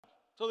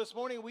So this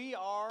morning we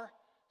are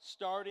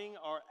starting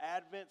our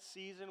Advent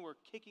season. We're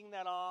kicking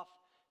that off,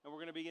 and we're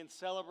going to begin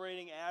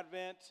celebrating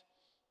Advent.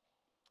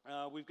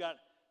 We've got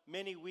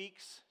many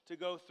weeks to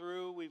go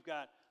through. We've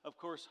got, of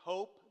course,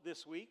 hope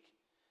this week,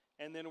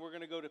 and then we're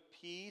going to go to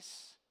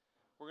peace.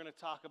 We're going to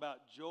talk about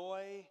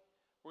joy.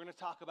 We're going to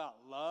talk about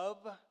love,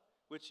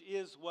 which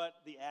is what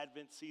the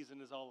Advent season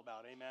is all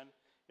about. Amen.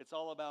 It's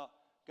all about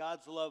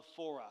God's love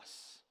for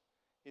us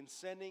in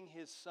sending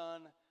His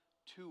Son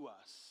to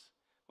us.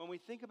 When we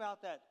think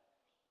about that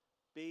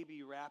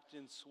baby wrapped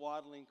in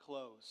swaddling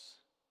clothes,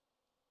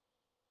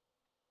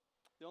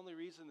 the only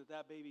reason that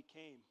that baby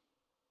came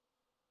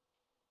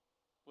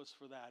was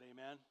for that,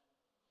 amen?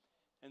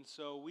 And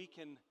so we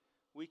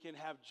can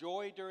have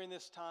joy during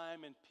this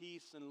time and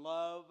peace and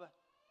love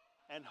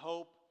and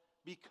hope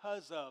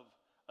because of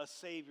a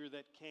Savior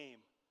that came,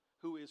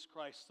 who is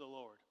Christ the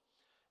Lord.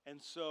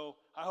 And so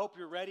I hope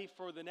you're ready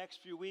for the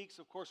next few weeks.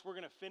 Of course, we're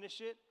going to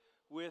finish it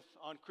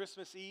on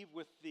Christmas Eve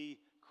with the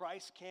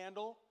Christ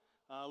candle.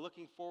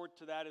 Looking forward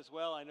to that as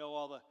well. I know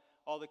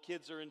all the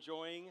kids are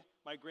enjoying.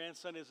 My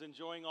grandson is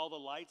enjoying all the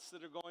lights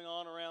that are going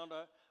on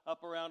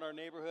up around our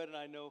neighborhood, and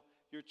I know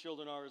your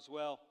children are as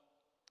well.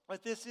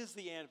 But this is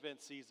the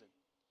Advent season.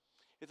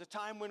 It's a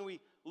time when we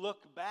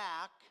look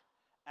back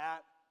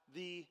at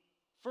the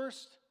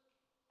first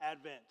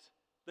Advent,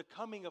 the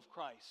coming of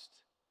Christ.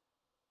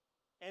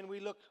 And we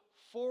look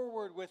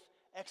forward with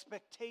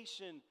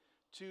expectation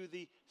to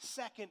the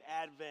second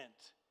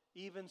Advent.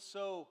 Even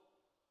so,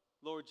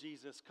 Lord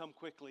Jesus, come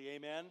quickly,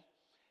 amen?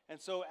 And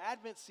so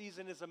Advent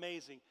season is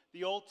amazing.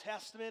 The Old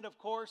Testament, of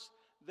course,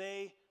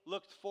 they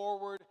looked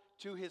forward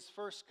to His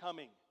first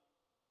coming.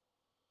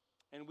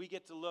 And we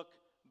get to look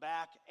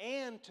back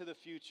and to the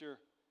future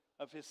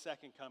of His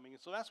second coming.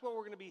 And so that's what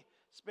we're going to be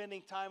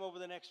spending time over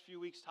the next few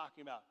weeks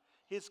talking about.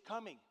 His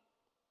coming,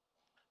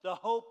 the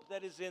hope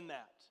that is in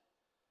that,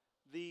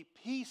 the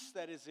peace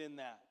that is in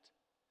that,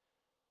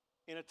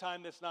 in a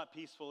time that's not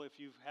peaceful if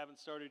you haven't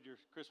started your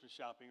Christmas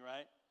shopping,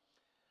 right?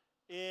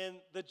 In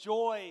the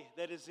joy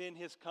that is in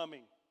His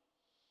coming,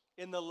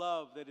 in the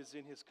love that is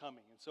in His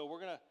coming. And so we're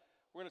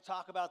going to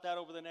talk about that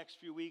over the next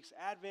few weeks.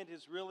 Advent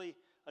is really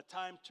a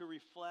time to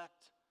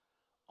reflect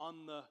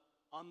on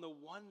the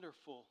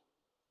wonderful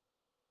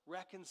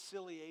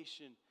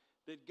reconciliation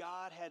that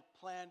God had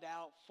planned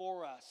out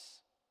for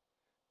us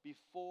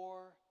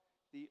before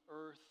the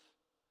earth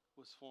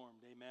was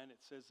formed. Amen. It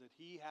says that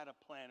He had a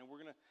plan, and we're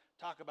going to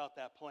talk about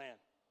that plan.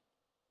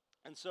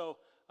 And so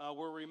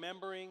we're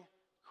remembering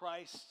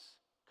Christ's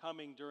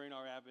coming during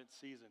our Advent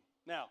season.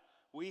 Now,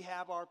 we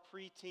have our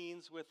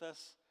preteens with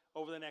us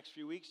over the next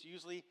few weeks.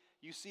 Usually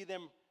you see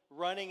them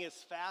running as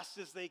fast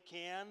as they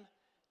can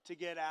to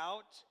get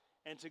out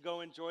and to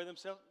go enjoy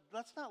themselves.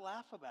 Let's not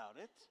laugh about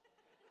it.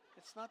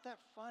 It's not that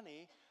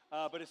funny.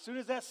 But as soon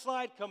as that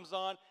slide comes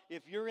on,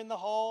 if you're in the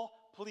hall,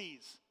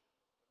 please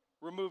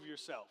remove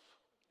yourself.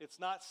 It's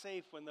not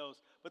safe when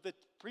those. But the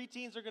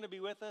preteens are going to be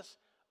with us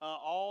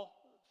all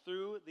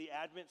through the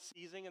Advent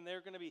season, and they're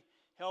going to be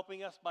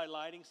helping us by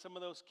lighting some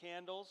of those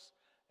candles.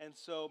 And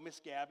so, Miss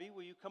Gabby,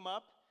 will you come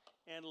up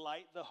and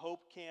light the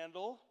hope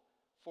candle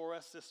for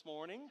us this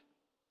morning?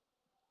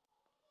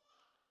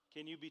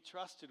 Can you be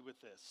trusted with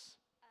this?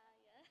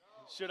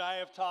 Yeah. Should I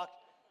have talked?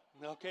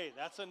 Okay,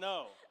 that's a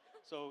no.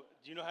 So,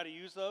 do you know how to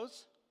use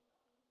those?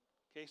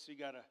 Okay, so you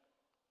got to,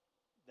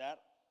 that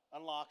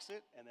unlocks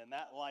it, and then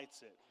that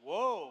lights it.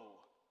 Whoa!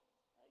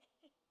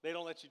 Okay. They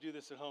don't let you do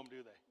this at home,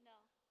 do they?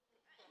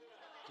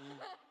 No.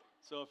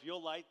 So if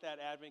you'll light that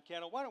Advent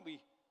candle, why don't we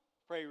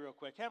pray real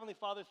quick. Heavenly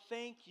Father,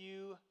 thank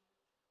you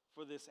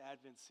for this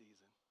Advent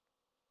season.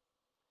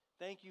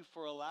 Thank you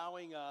for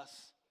allowing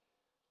us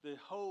the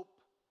hope,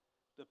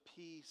 the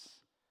peace,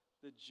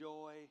 the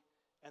joy,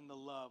 and the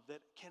love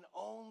that can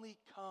only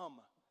come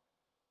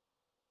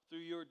through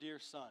your dear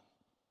Son.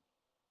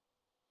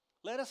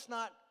 Let us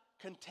not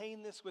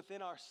contain this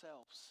within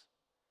ourselves,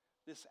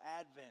 this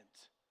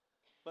Advent,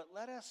 but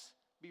let us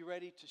be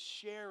ready to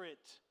share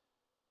it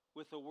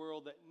with a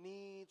world that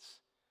needs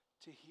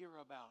to hear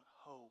about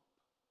hope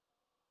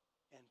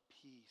and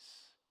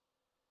peace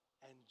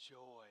and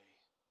joy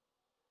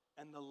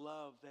and the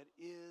love that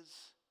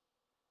is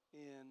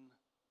in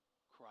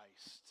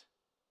Christ.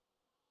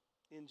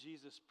 In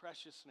Jesus'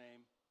 precious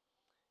name,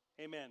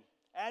 amen.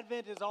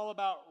 Advent is all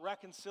about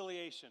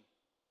reconciliation.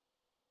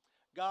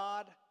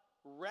 God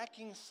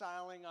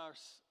reconciling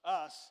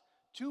us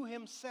to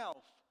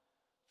Himself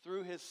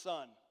through His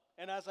Son.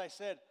 And as I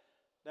said,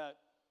 that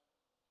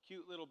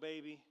cute little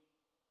baby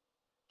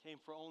came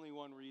for only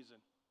one reason.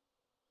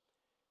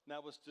 And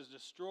that was to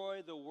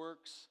destroy the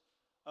works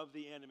of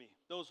the enemy.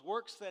 Those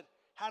works that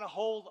had a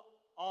hold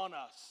on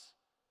us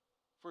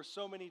for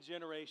so many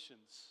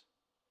generations.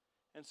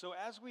 And so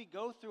as we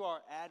go through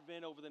our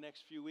Advent over the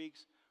next few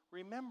weeks,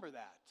 remember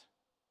that.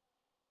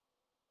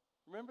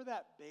 Remember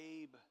that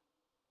babe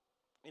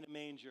in a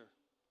manger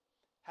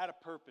had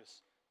a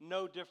purpose,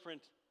 no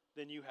different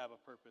than you have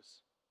a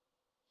purpose.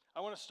 I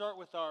want to start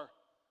with our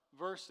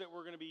verse that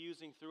we're going to be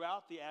using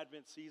throughout the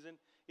Advent season.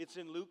 It's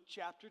in Luke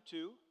chapter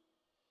 2.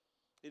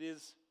 It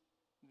is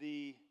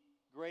the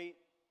great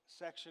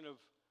section of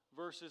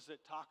verses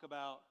that talk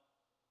about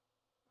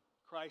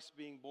Christ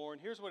being born.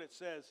 Here's what it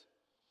says.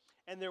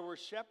 And there were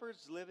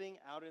shepherds living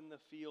out in the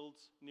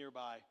fields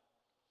nearby,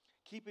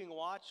 keeping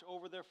watch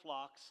over their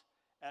flocks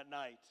at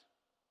night.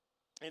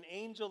 An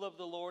angel of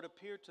the Lord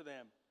appeared to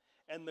them,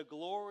 and the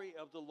glory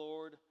of the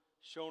Lord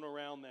shone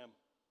around them,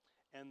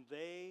 and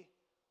they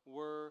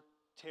were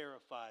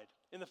terrified.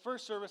 In the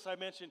first service I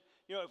mentioned,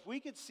 if we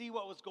could see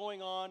what was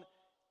going on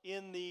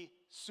in the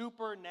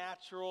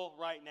supernatural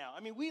right now.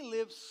 I mean, we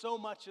live so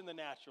much in the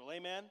natural,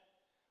 amen?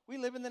 We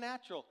live in the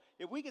natural.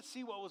 If we could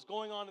see what was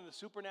going on in the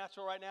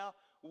supernatural right now,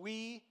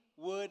 we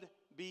would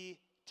be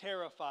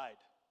terrified.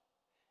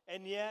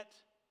 And yet,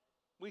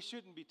 we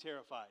shouldn't be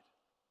terrified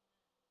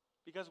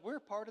because we're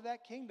part of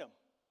that kingdom.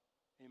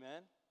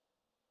 Amen?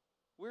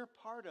 We're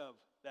part of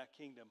that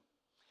kingdom.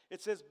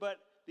 It says, but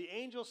the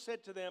angel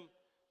said to them,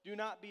 do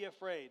not be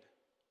afraid.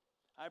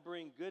 I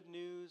bring good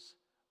news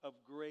of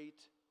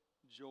great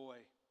joy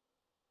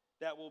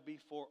that will be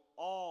for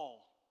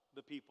all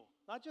the people.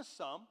 Not just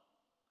some,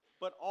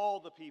 but all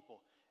the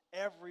people.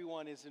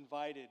 Everyone is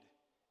invited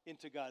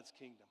into God's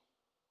kingdom.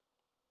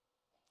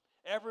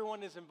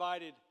 Everyone is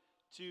invited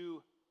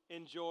to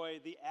enjoy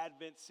the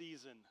Advent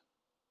season,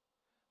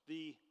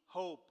 the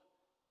hope,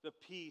 the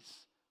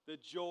peace, the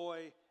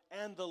joy,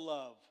 and the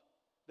love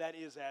that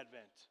is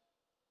Advent.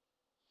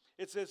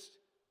 It says,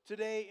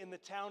 today in the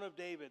town of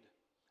David,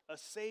 a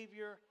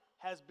Savior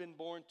has been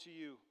born to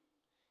you.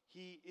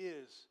 He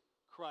is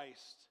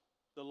Christ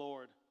the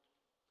Lord.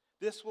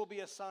 This will be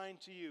a sign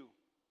to you.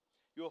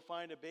 You will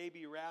find a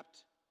baby wrapped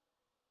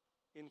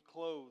in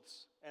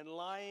clothes and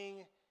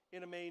lying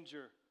in a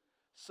manger.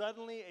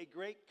 Suddenly a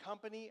great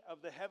company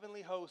of the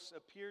heavenly hosts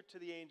appeared to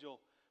the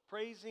angel,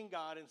 praising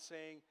God and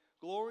saying,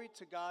 glory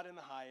to God in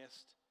the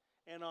highest,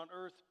 and on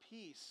earth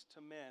peace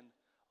to men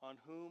on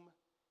whom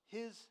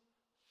his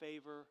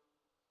favor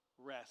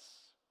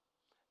rests.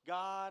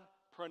 God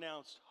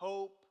pronounced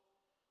hope,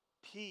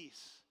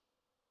 peace,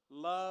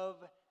 love,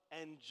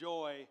 and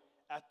joy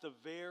at the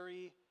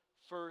very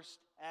first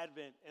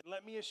Advent. And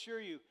let me assure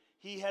you,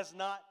 he has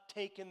not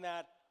taken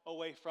that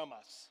away from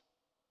us.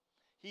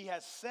 He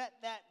has set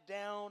that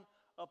down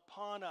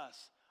upon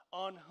us,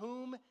 on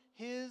whom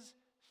his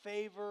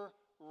favor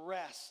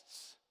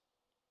rests.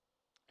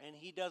 And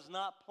he does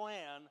not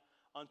plan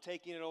on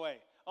taking it away.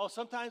 Oh,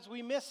 sometimes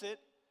we miss it.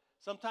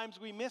 Sometimes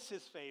we miss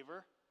his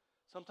favor.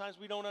 Sometimes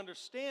we don't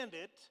understand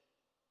it.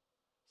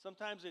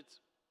 Sometimes it's,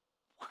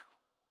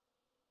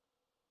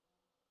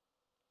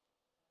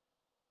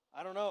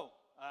 I don't know.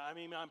 I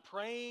mean, I'm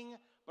praying,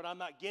 but I'm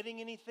not getting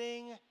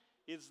anything.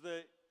 Is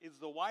the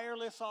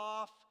wireless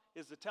off?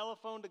 Is the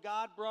telephone to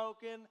God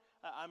broken?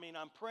 I mean,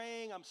 I'm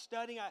praying, I'm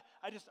studying.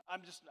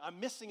 I'm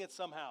missing it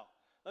somehow.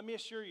 Let me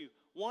assure you,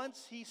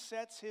 once he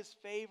sets his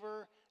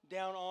favor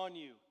down on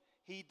you,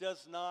 he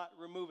does not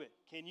remove it.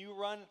 Can you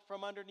run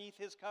from underneath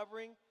his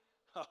covering?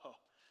 Oh,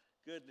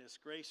 goodness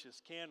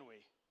gracious, can we?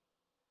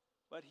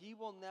 But he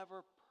will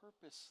never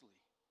purposely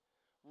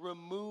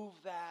remove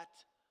that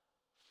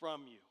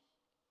from you.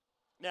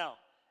 Now,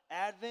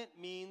 Advent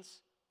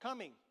means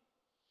coming.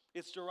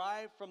 It's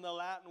derived from the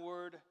Latin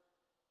word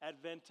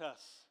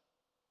adventus.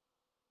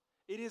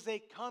 It is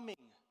a coming,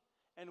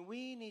 and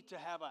we need to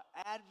have an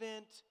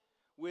Advent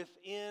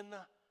within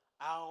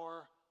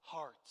our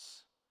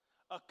hearts.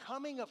 A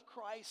coming of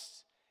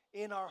Christ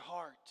in our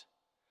heart,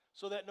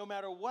 so that no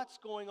matter what's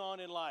going on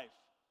in life,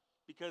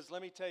 because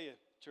let me tell you,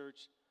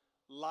 church,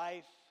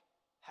 life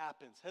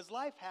happens. Has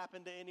life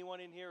happened to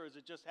anyone in here, or has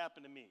it just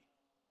happened to me?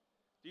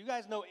 Do you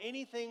guys know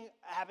anything,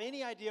 have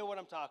any idea what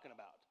I'm talking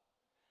about?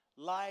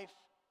 Life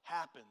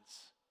happens.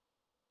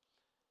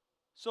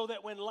 So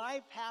that when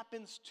life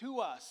happens to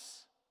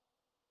us,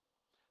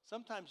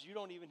 sometimes you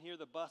don't even hear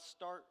the bus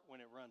start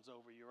when it runs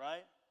over you,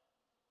 right?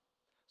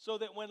 So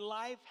that when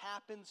life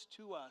happens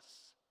to us,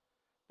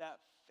 that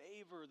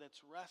favor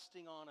that's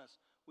resting on us,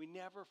 we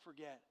never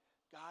forget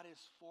God is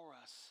for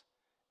us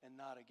and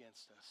not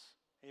against us.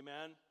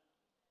 Amen?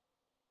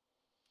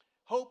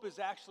 Hope is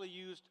actually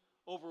used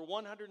over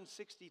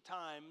 160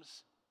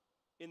 times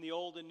in the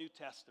Old and New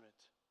Testament.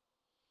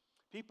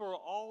 People are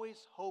always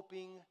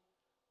hoping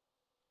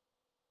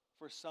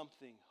for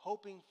something,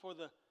 hoping for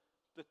the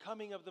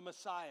coming of the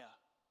Messiah,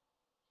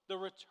 the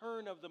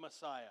return of the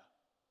Messiah.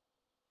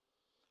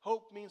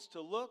 Hope means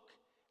to look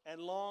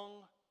and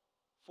long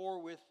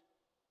for with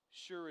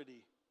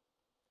surety,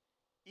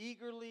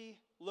 eagerly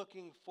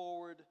looking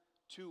forward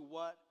to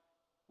what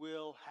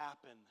will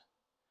happen.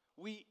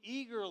 We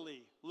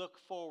eagerly look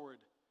forward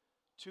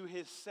to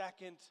his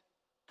second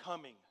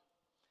coming.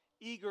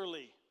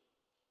 Eagerly.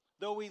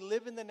 Though we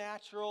live in the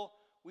natural,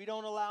 we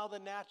don't allow the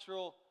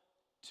natural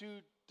to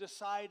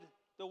decide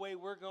the way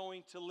we're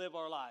going to live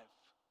our life.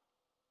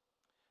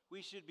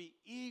 We should be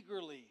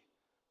eagerly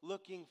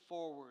looking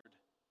forward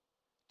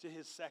to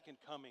his second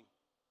coming.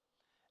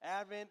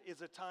 Advent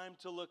is a time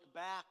to look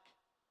back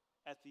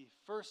at the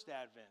first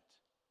Advent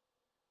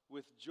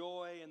with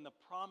joy and the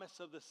promise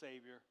of the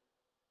Savior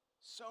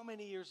so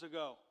many years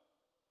ago.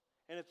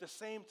 And at the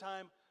same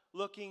time,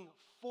 looking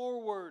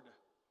forward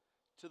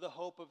to the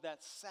hope of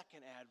that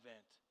second advent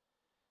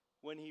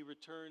when he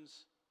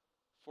returns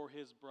for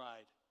his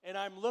bride. And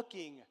I'm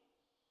looking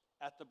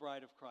at the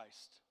bride of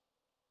Christ.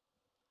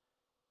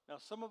 Now,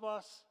 some of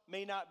us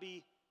may not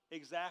be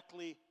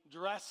exactly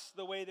dressed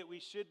the way that we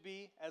should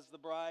be as the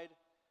bride,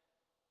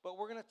 but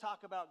we're going to talk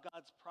about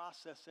God's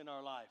process in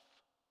our life.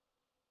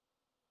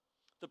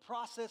 The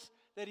process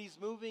that he's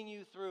moving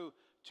you through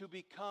to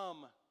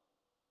become,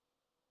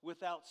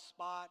 without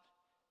spot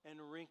and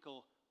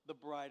wrinkle, the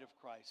bride of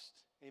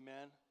Christ.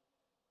 Amen?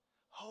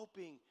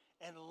 Hoping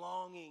and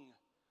longing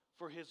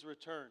for his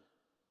return.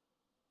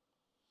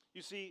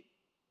 You see,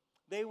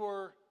 they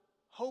were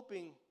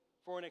hoping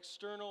for an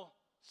external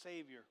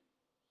Savior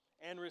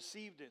and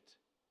received it.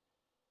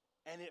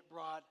 And it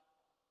brought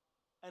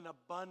an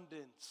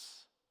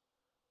abundance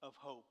of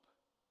hope.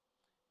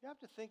 You have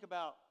to think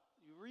about,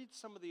 you read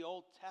some of the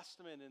Old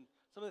Testament and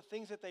some of the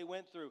things that they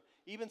went through,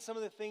 even some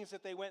of the things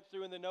that they went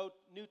through in the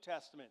New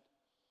Testament.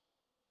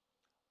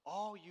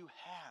 All you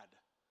had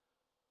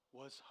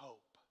was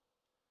hope.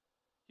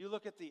 You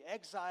look at the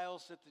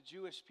exiles that the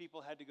Jewish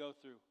people had to go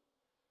through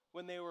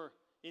when they were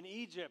in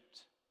Egypt,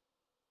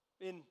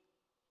 in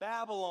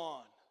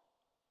Babylon,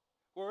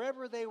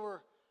 wherever they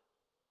were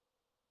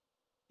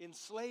in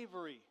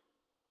slavery.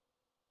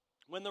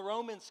 When the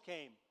Romans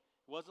came,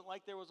 it wasn't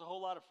like there was a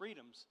whole lot of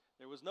freedoms.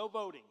 There was no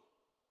voting.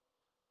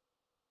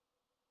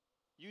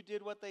 You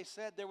did what they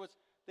said.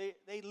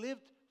 They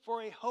lived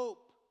for a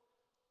hope.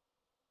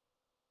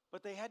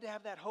 But they had to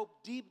have that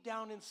hope deep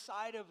down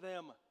inside of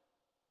them.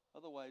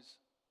 Otherwise,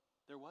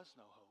 there was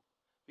no hope.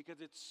 Because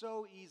it's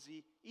so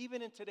easy,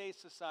 even in today's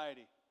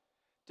society,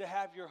 to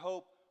have your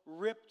hope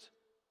ripped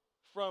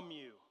from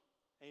you.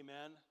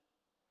 Amen?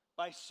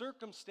 By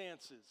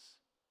circumstances.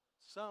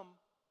 Some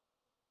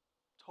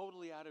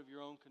totally out of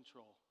your own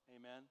control.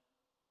 Amen?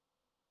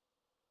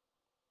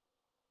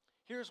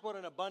 Here's what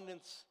an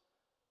abundance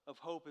of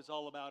hope is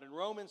all about. In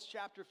Romans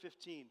chapter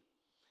 15,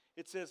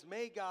 it says,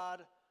 "May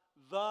God,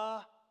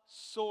 the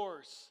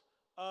source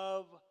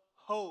of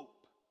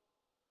hope,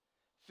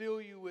 fill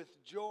you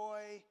with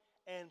joy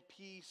and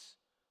peace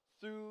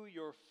through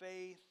your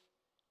faith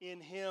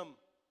in him.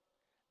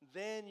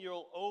 Then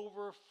you'll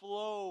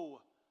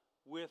overflow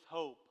with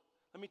hope."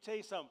 Let me tell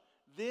you something.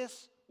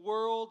 This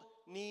world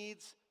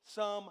needs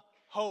some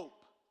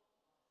hope.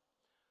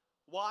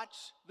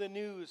 Watch the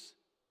news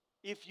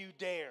if you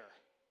dare.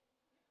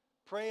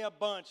 Pray a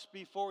bunch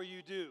before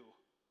you do.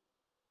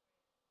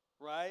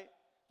 Right?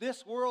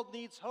 This world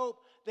needs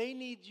hope. They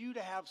need you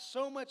to have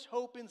so much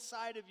hope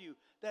inside of you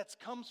that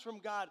comes from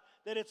God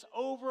that it's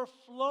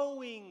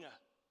overflowing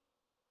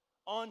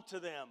onto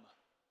them.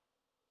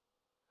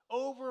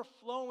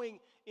 Overflowing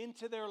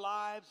into their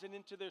lives and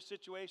into their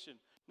situation.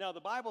 Now,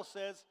 the Bible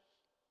says,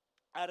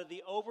 out of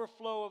the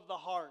overflow of the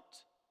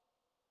heart,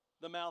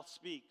 the mouth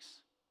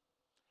speaks.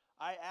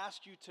 I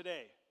ask you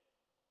today,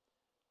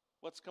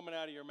 what's coming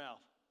out of your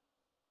mouth?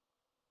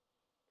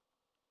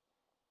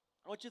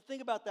 I want you to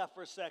think about that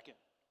for a second.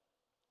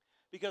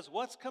 Because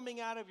what's coming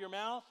out of your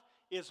mouth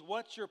is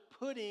what you're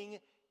putting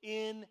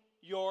in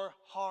your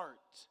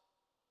heart.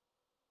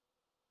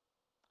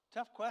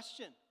 Tough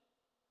question.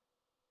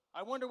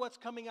 I wonder what's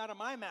coming out of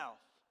my mouth.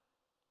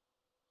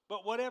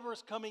 But whatever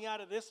is coming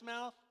out of this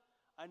mouth,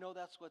 I know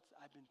that's what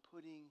I've been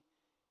putting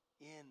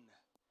in.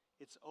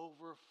 It's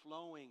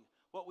overflowing.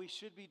 What we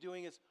should be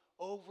doing is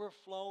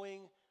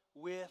overflowing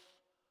with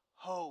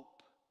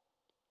hope.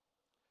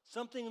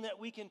 Something that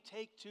we can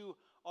take to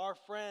our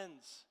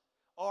friends,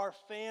 our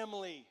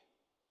family.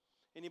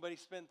 Anybody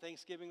spend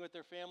Thanksgiving with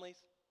their families?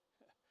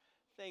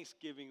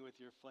 Thanksgiving with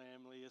your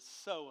family is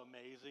so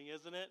amazing,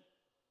 isn't it?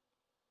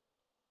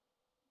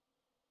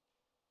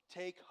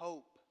 Take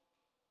hope.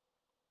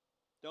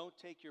 Don't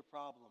take your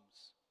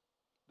problems.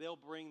 They'll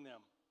bring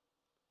them.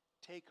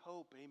 Take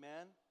hope,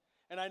 amen?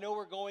 And I know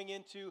we're going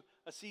into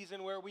a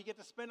season where we get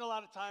to spend a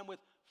lot of time with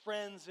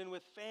friends and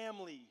with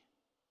family.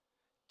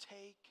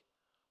 Take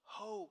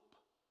hope.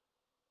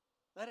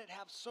 Let it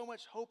have so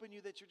much hope in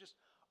you that you're just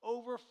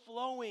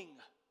overflowing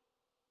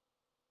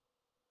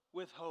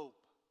with hope.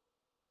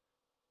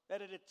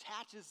 That it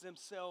attaches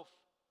themselves,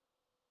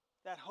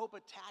 that hope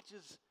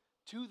attaches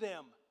to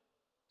them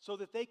so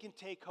that they can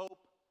take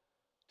hope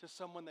to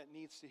someone that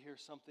needs to hear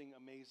something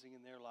amazing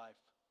in their life.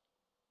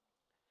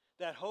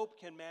 That hope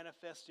can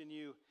manifest in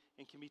you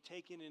and can be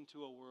taken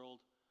into a world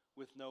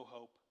with no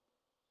hope.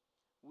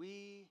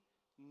 We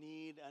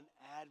need an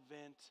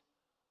advent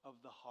of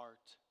the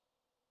heart.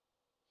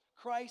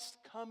 Christ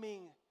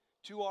coming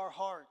to our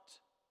heart.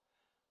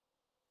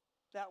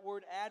 That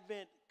word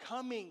advent,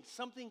 coming,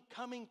 something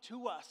coming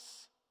to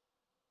us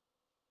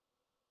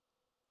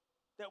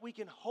that we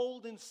can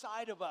hold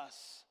inside of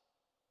us,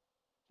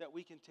 that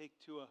we can take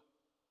to a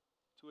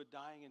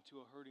dying and to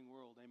a hurting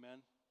world. Amen?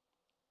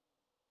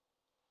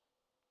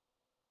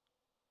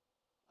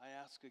 I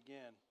ask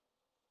again,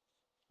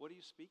 what are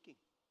you speaking?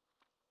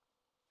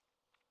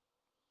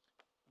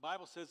 The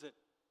Bible says that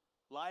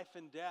life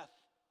and death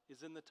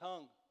is in the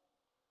tongue.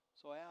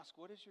 So I ask,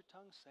 what is your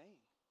tongue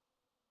saying?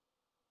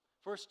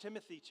 1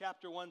 Timothy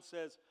chapter 1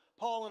 says,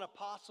 Paul, an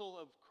apostle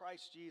of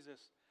Christ Jesus,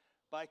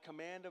 by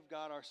command of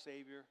God our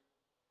Savior,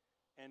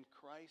 and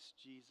Christ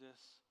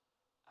Jesus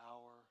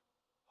our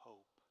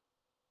hope.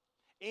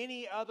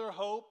 Any other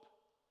hope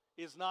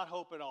is not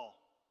hope at all.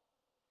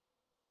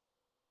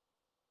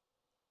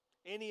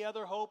 Any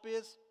other hope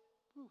is,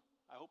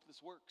 I hope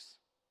this works.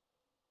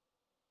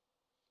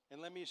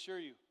 And let me assure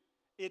you,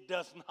 it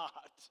does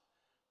not.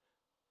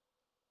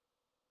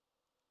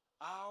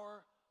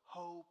 Our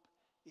hope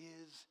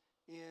is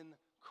in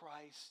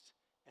Christ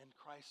and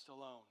Christ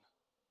alone.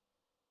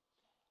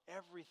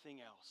 Everything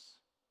else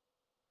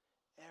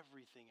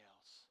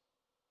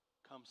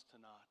comes to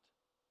naught.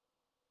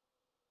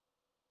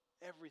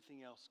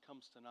 Everything else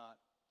comes to naught.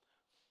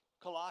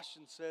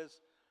 Colossians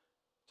says,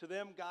 to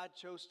them God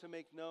chose to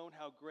make known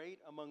how great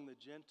among the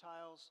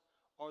Gentiles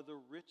are the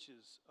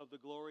riches of the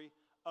glory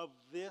of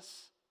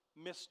this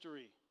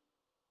mystery.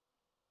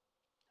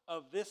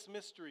 Of this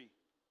mystery,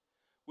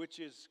 which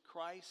is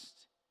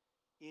Christ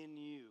in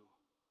you,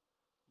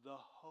 the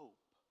hope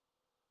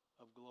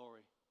of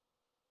glory.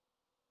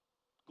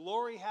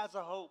 Glory has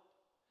a hope,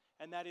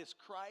 and that is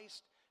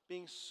Christ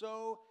being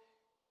so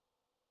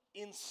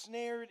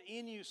ensnared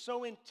in you,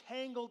 so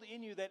entangled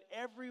in you, that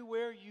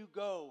everywhere you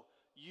go,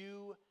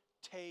 you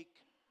take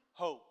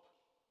hope.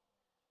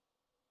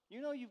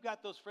 You know you've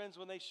got those friends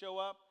when they show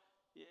up.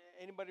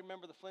 Anybody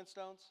remember the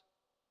Flintstones?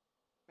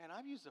 Man,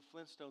 I've used the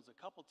Flintstones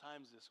a couple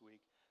times this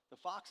week. The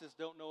Foxes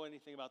don't know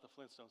anything about the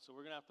Flintstones, so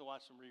we're going to have to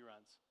watch some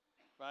reruns,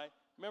 right?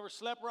 Remember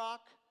Slep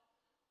Rock?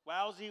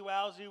 Wowsy,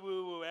 wowsy,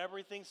 woo-woo.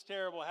 Everything's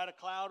terrible. Had a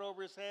cloud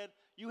over his head.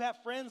 You have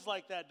friends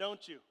like that,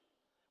 don't you?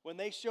 When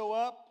they show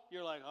up,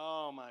 you're like,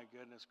 oh my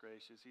goodness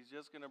gracious. He's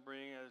just going to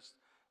bring us,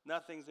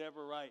 nothing's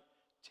ever right.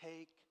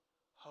 Take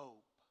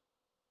hope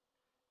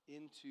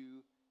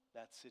into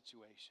that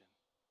situation.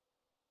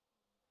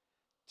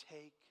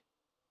 Take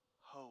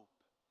hope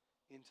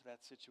into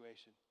that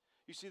situation.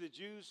 You see, the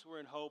Jews were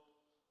in hope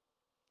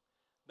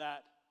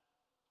that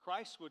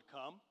Christ would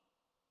come,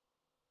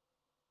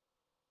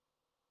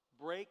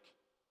 break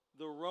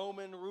the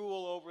Roman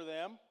rule over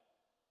them,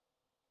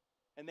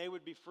 and they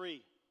would be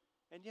free.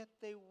 And yet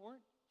they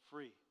weren't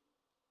free.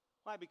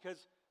 Why?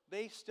 Because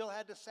they still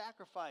had to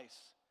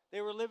sacrifice.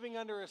 They were living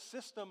under a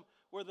system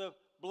where the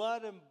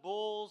blood and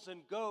bulls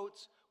and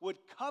goats would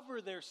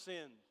cover their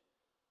sin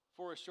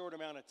for a short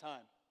amount of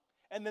time.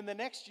 And then the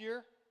next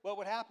year, what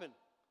would happen?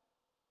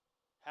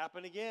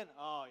 Happen again.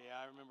 Oh yeah,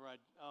 I remember.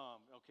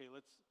 Okay,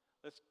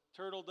 let's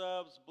turtle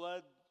doves,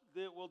 blood.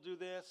 We'll do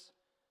this.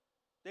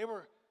 They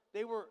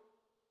were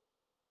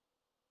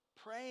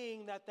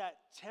praying that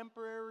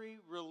temporary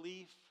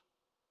relief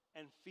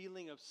and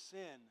feeling of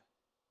sin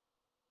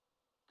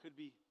could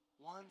be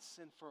once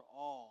and for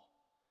all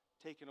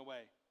taken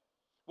away.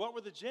 What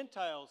were the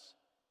Gentiles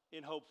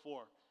in hope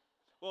for?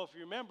 Well, if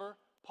you remember,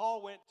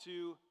 Paul went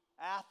to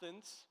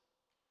Athens.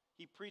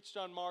 He preached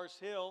on Mars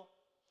Hill.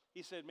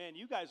 He said, man,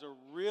 you guys are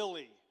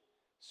really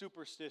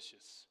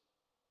superstitious.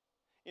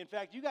 In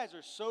fact, you guys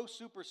are so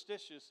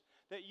superstitious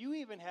that you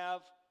even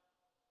have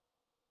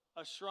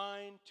a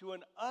shrine to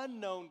an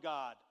unknown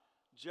God,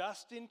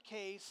 just in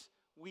case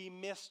we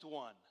missed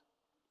one.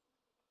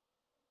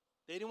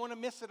 They didn't want to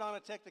miss it on a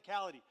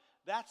technicality.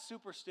 That's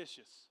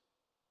superstitious.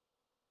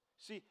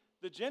 See,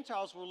 the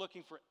Gentiles were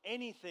looking for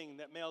anything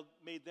that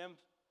made them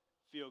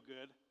feel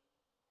good.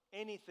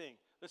 Anything.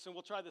 Listen,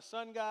 we'll try the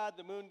sun god,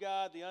 the moon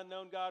god, the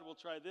unknown god. We'll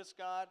try this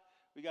god.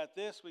 We got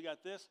this, we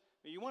got this.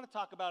 Now, you want to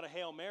talk about a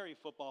Hail Mary,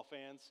 football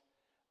fans?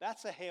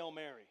 That's a Hail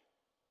Mary.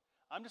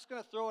 I'm just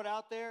going to throw it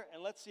out there,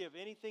 and let's see if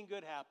anything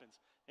good happens.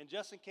 And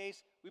just in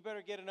case, we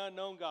better get an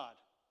unknown god.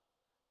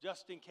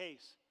 Just in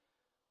case.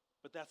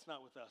 But that's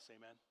not with us,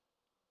 amen?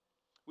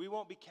 We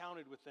won't be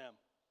counted with them.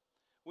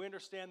 We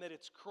understand that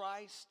it's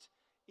Christ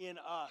in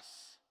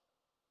us,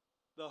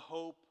 the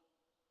hope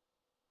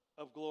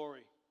of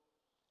glory.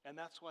 And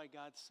that's why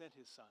God sent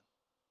his Son.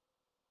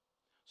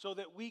 So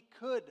that we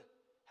could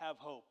have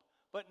hope,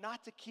 but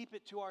not to keep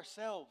it to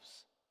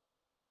ourselves,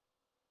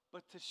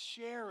 but to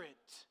share it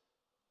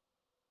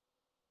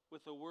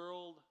with a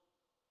world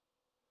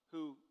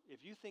who,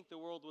 if you think the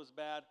world was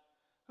bad,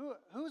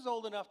 who's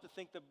old enough to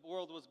think the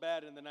world was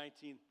bad in the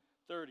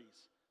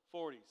 1930s,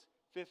 40s,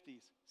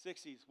 50s,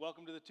 60s?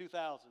 Welcome to the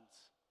 2000s,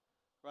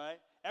 right?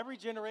 Every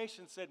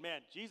generation said, man,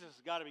 Jesus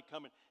has got to be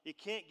coming. It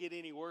can't get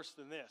any worse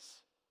than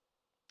this.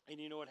 And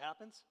you know what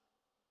happens?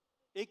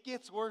 It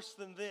gets worse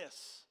than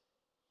this.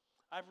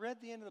 I've read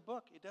the end of the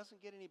book. It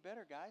doesn't get any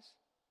better, guys.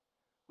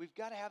 We've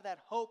got to have that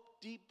hope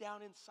deep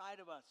down inside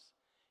of us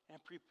and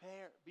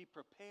be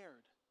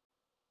prepared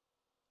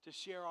to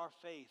share our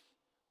faith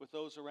with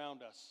those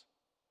around us.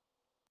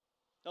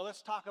 Now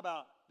let's talk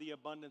about the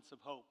abundance of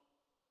hope.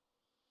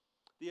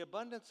 The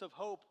abundance of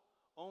hope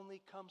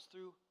only comes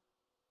through,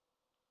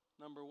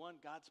 number one,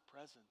 God's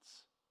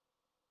presence.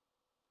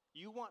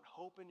 You want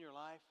hope in your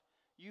life?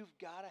 You've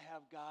got to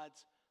have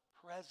God's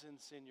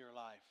presence in your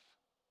life.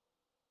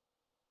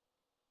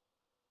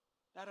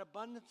 That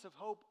abundance of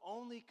hope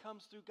only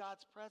comes through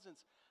God's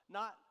presence,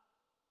 not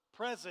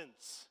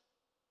presence.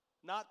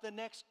 not the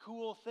next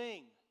cool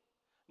thing,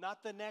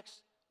 not the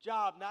next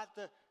job, not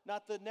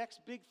the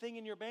next big thing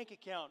in your bank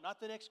account, not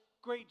the next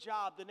great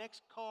job, the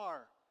next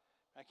car.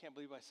 I can't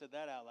believe I said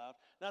that out loud.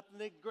 Not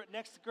the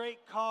next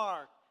great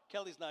car.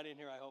 Kelly's not in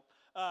here, I hope.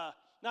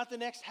 Not the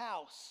next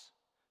house,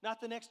 not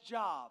the next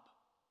job,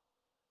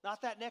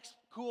 not that next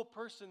cool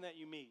person that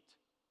you meet.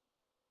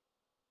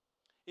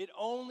 It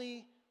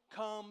only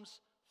comes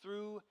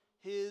through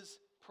His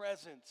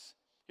presence.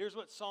 Here's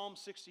what Psalm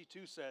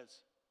 62 says.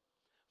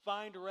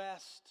 Find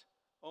rest,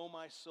 O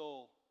my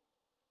soul,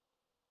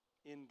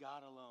 in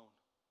God alone.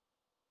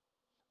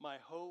 My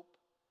hope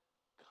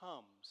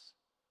comes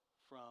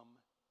from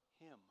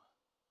Him.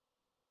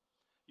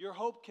 Your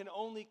hope can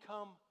only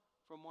come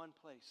from one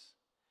place,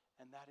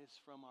 and that is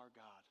from our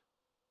God.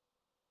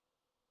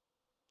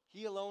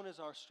 He alone is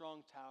our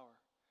strong tower,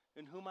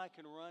 in whom I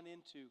can run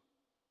into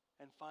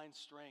and find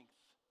strength.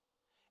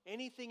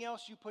 Anything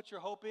else you put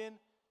your hope in,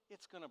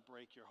 it's going to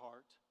break your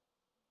heart.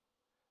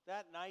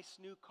 That nice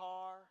new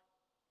car,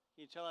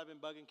 can you tell I've been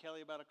bugging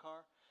Kelly about a car?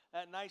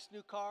 That nice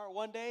new car,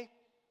 one day,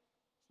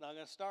 it's not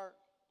going to start.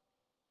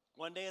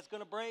 One day it's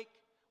going to break.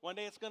 One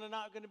day it's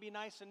not going to be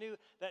nice and new.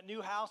 That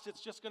new house,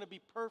 it's just going to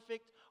be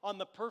perfect on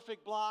the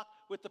perfect block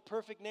with the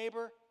perfect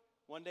neighbor.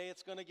 One day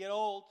it's going to get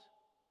old.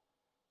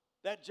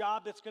 That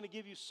job that's going to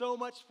give you so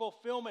much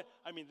fulfillment.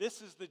 I mean,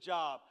 this is the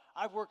job.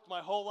 I've worked my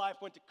whole life,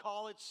 went to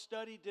college,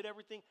 studied, did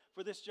everything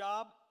for this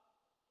job.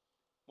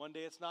 One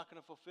day it's not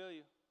going to fulfill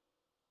you.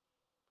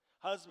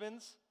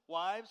 Husbands,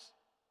 wives,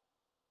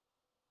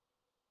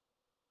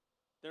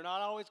 they're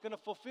not always going to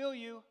fulfill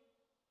you.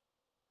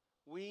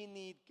 We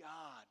need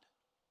God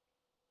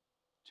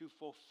to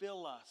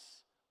fulfill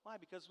us. Why?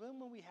 Because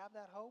when we have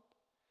that hope,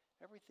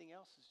 everything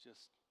else is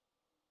just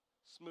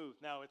smooth.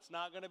 Now, it's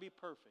not going to be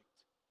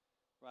perfect,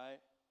 right?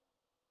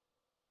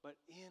 But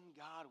in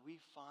God, we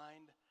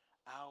find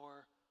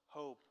our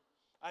hope.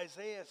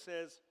 Isaiah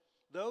says,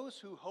 those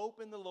who hope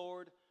in the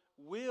Lord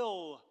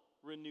will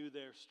renew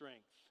their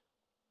strength.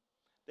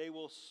 They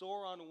will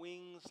soar on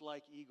wings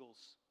like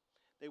eagles.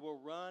 They will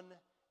run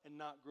and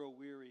not grow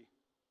weary.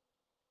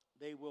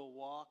 They will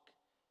walk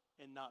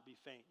and not be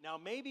faint. Now,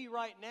 maybe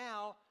right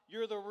now,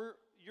 you're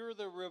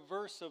the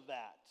reverse of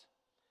that.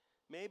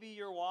 Maybe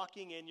you're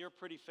walking and you're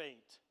pretty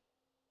faint.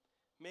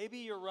 Maybe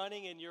you're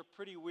running and you're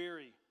pretty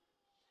weary.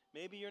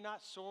 Maybe you're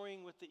not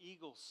soaring with the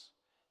eagles.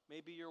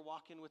 Maybe you're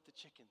walking with the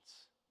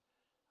chickens.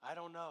 I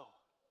don't know.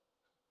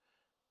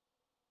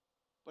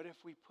 But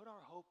if we put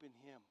our hope in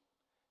Him,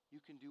 you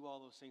can do all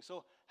those things.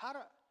 So how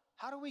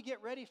do we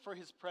get ready for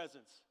His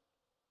presence?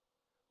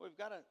 Well, we've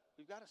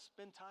got to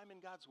spend time in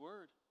God's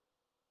Word.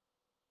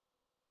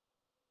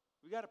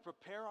 We've got to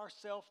prepare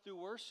ourselves through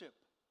worship.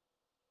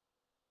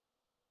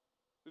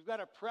 We've got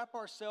to prep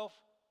ourselves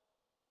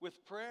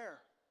with prayer.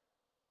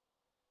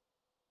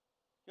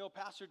 You know,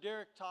 Pastor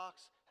Derek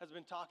has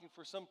been talking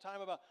for some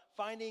time about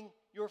finding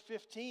your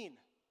 15.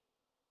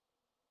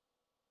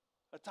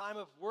 A time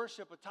of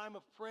worship, a time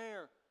of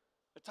prayer,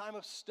 a time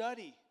of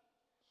study.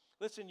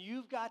 Listen,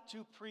 you've got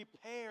to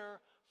prepare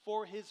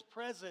for His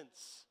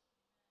presence.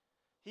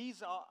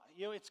 It's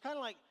kind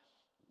of like,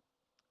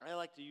 I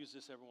like to use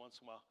this every once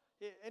in a while.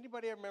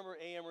 Anybody ever remember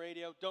AM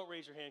radio? Don't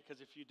raise your hand,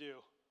 because if you do,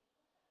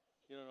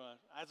 you don't know.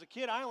 As a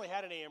kid, I only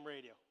had an AM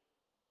radio,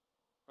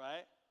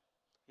 right?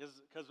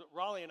 Because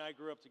Raleigh and I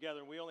grew up together,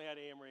 and we only had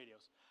AM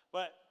radios.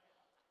 But,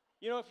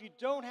 if you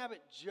don't have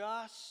it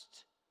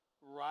just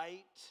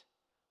right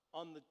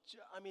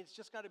it's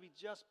just got to be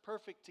just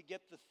perfect to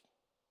get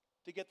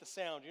the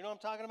sound. You know what I'm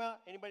talking about?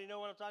 Anybody know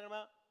what I'm talking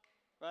about?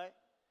 Right?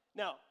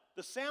 Now,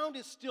 the sound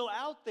is still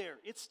out there.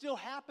 It's still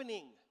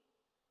happening,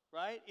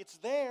 right? It's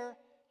there.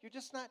 You're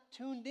just not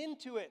tuned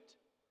into it.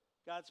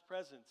 God's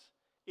presence.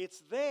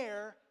 It's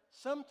there.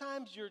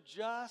 Sometimes you're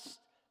just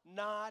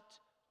not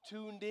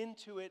tuned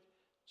into it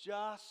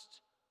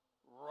just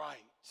right.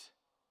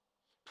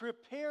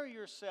 Prepare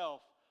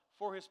yourself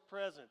for His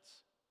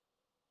presence.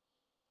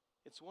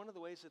 It's one of the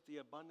ways that the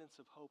abundance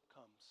of hope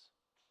comes,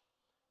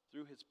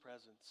 through His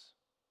presence.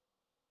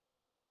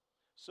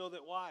 So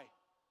that why?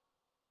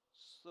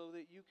 So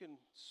that you can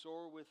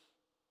soar with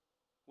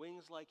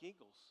wings like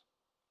eagles.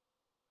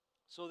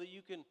 So that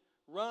you can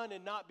run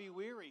and not be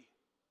weary.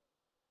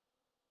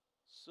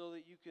 So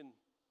that you can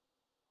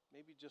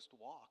maybe just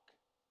walk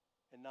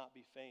and not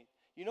be faint.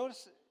 You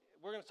notice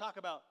we're going to talk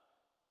about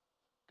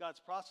God's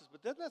process,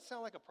 but doesn't that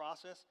sound like a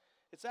process?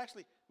 It's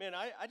actually,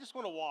 I just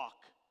want to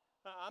walk.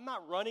 I'm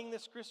not running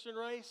this Christian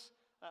race.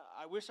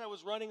 I wish I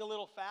was running a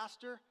little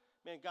faster.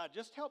 God,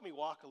 just help me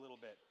walk a little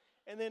bit.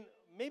 And then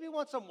maybe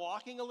once I'm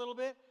walking a little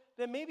bit,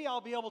 then maybe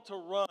I'll be able to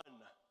run.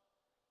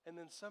 And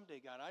then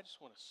someday, God, I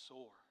just want to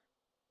soar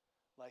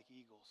like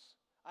eagles.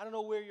 I don't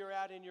know where you're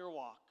at in your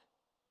walk.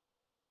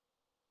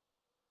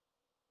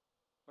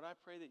 But I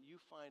pray that you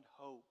find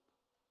hope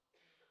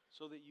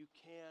so that you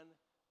can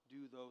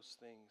do those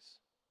things.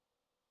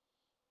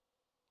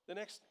 The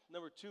next,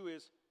 number 2,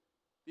 is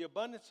the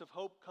abundance of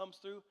hope comes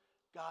through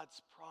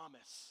God's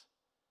promise.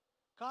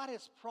 God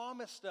has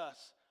promised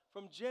us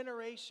from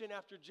generation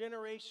after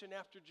generation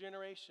after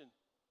generation.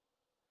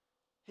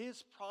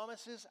 His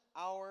promises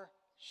are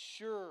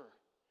sure.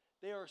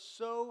 They are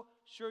so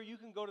sure you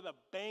can go to the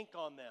bank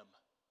on them.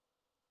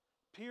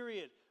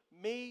 Period.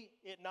 May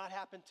it not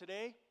happen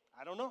today.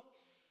 I don't know.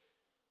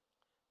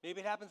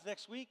 Maybe it happens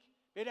next week.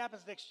 Maybe it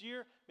happens next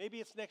year. Maybe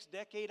it's next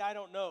decade. I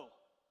don't know.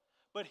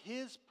 But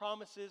His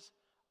promises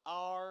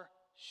are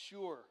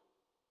sure.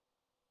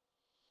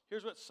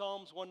 Here's what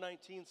Psalms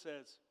 119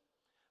 says.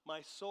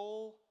 My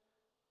soul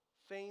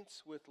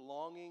faints with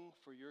longing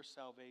for your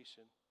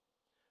salvation,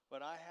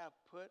 but I have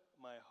put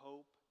my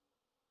hope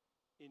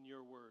in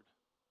your word.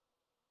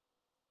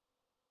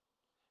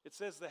 It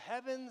says the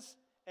heavens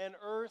and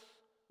earth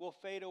will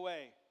fade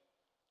away,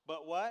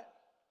 but what?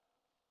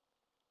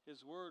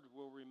 His word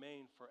will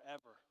remain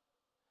forever.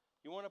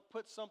 You want to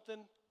put something?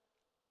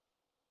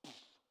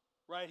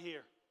 Right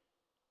here.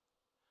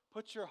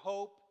 Put your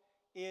hope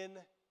in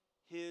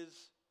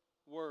His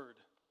word.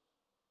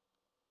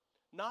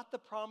 Not the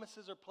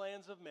promises or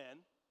plans of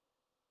men.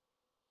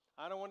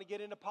 I don't want to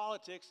get into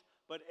politics,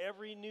 but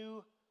every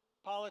new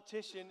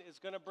politician is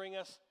going to bring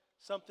us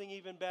something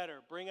even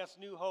better, bring us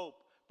new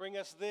hope, bring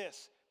us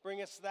this,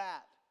 bring us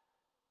that.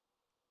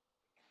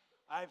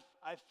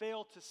 I've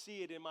failed to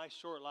see it in my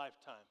short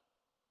lifetime.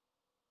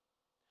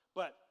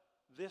 But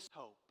this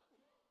hope,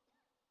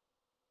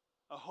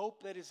 a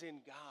hope that is in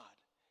God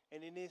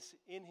and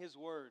in His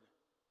word,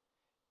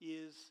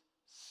 is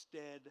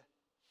steadfast.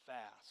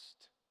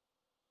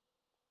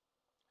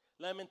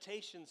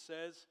 Lamentation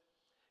says,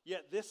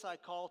 yet this I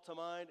call to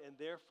mind, and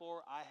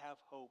therefore I have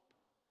hope.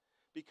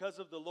 Because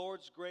of the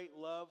Lord's great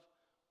love,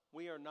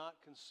 we are not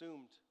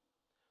consumed,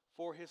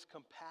 for His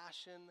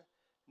compassion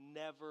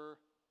never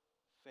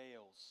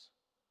fails.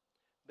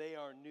 They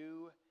are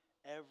new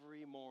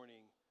every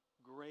morning.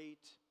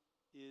 Great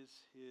is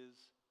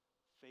His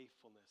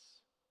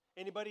faithfulness.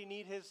 Anybody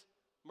need His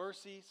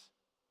mercies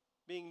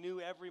being new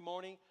every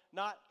morning?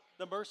 Not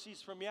the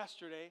mercies from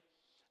yesterday,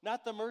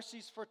 not the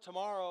mercies for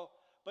tomorrow,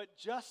 but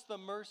just the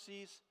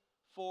mercies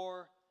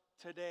for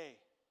today.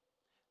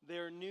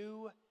 They're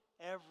new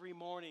every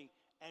morning,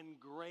 and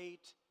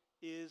great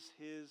is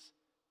His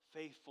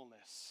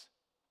faithfulness.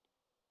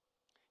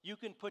 You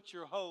can put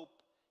your hope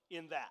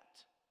in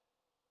that.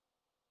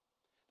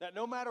 That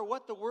no matter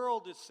what the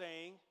world is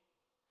saying,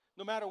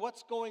 no matter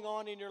what's going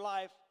on in your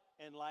life,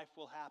 and life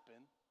will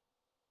happen,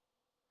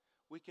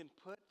 we can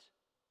put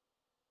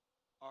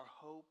our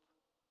hope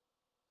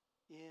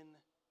in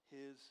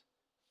His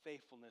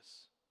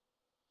faithfulness.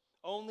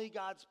 Only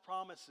God's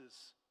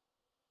promises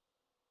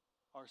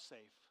are safe.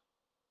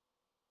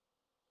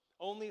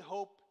 Only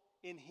hope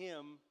in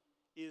Him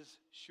is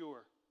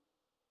sure.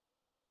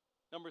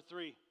 Number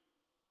 3,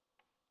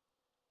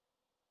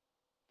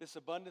 this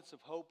abundance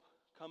of hope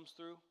comes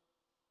through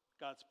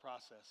God's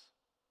process.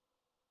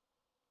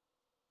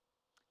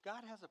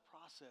 God has a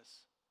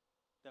process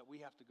that we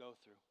have to go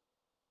through.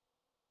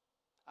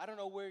 I don't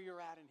know where you're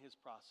at in His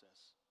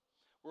process.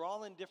 We're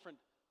all in different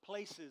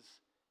places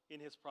in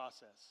His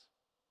process.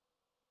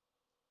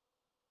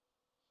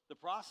 The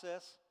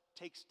process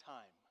takes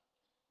time.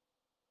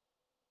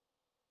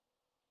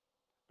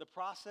 The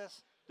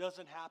process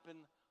doesn't happen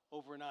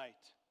overnight.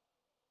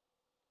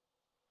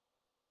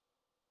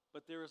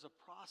 But there is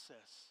a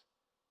process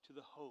to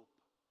the hope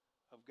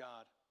of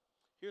God.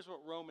 Here's what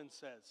Romans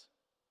says.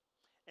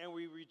 And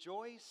we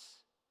rejoice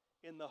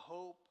in the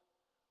hope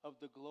of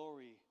the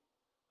glory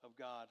of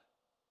God.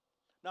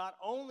 Not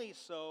only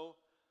so,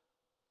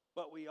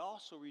 but we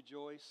also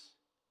rejoice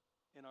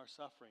in our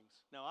sufferings.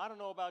 Now, I don't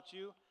know about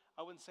you.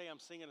 I wouldn't say I'm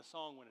singing a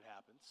song when it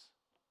happens,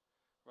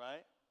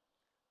 right?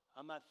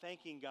 I'm not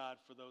thanking God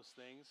for those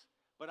things,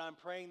 but I'm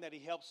praying that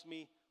He helps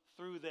me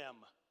through them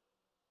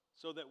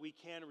so that we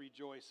can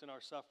rejoice in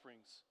our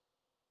sufferings.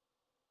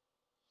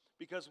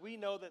 Because we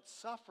know that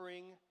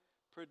suffering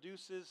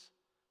produces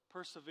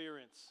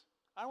perseverance.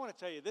 I want to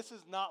tell you, this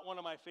is not one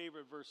of my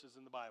favorite verses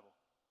in the Bible.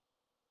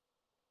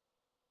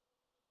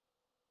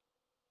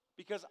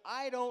 Because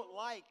I don't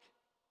like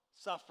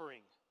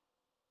suffering.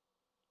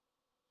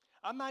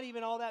 I'm not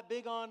even all that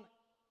big on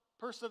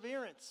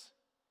perseverance.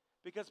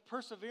 Because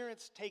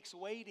perseverance takes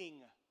waiting.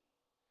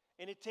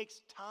 And it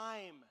takes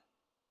time.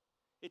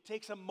 It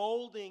takes a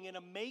molding and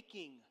a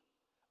making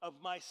of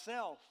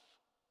myself.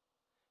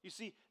 You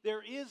see,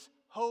 there is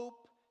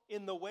hope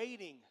in the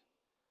waiting.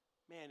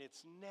 Man,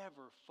 it's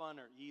never fun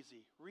or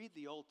easy. Read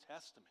the Old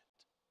Testament.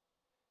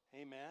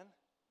 Amen.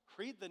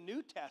 Read the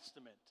New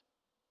Testament.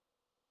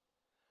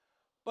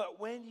 But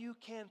when you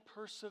can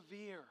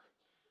persevere,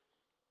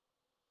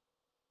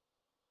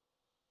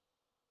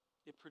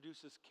 it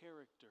produces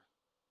character.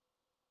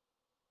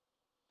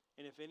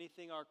 And if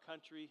anything our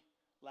country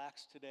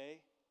lacks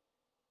today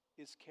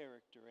is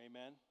character.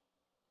 Amen.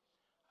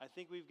 I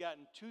think we've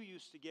gotten too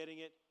used to getting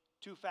it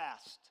too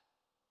fast.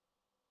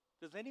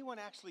 Does anyone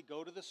actually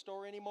go to the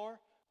store anymore?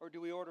 Or do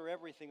we order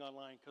everything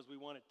online because we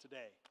want it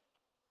today?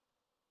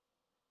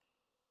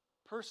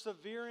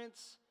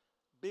 Perseverance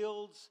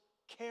builds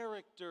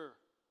character.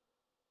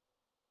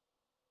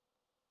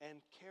 And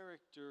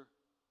character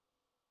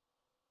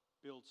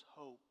builds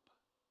hope.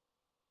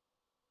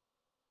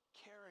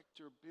 Character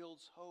character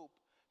builds hope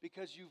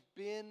because you've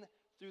been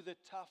through the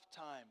tough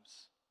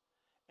times.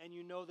 And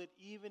you know that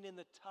even in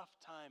the tough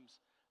times,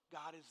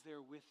 God is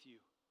there with you,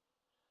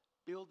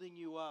 building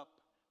you up,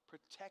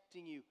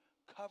 protecting you,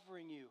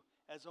 covering you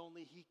as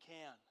only He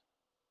can.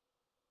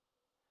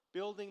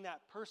 Building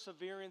that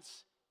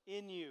perseverance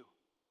in you.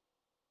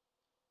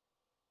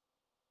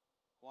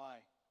 Why?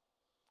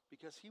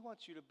 Because He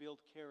wants you to build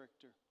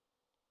character.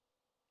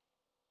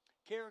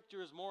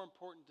 Character is more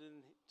important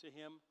to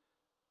Him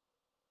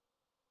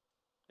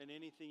than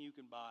anything you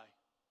can buy.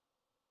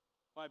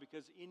 Why?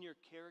 Because in your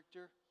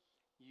character,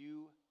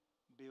 you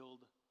build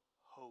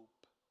hope.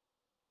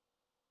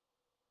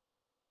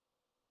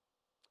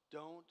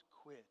 Don't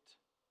quit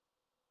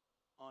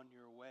on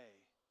your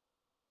way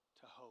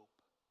to hope.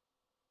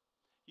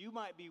 You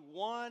might be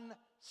one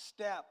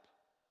step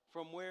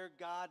from where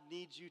God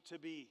needs you to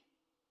be.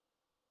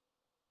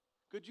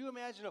 Could you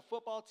imagine a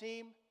football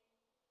team?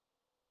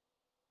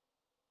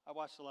 I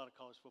watched a lot of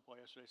college football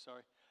yesterday,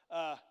 sorry.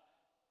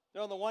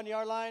 They're on the 1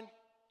 yard line.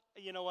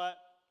 You know what?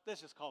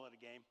 Let's just call it a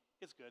game.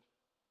 It's good.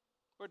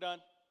 We're done.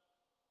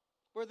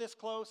 We're this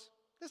close.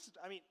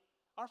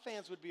 Our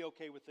fans would be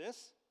okay with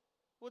this.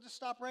 We'll just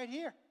stop right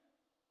here.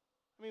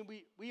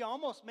 We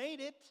almost made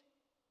it.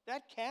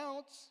 That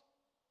counts.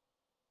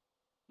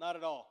 Not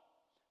at all.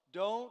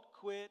 Don't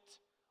quit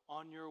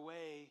on your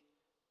way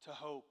to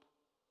hope.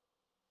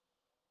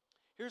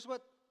 Here's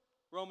what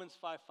Romans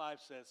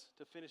 5:5 says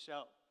to finish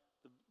out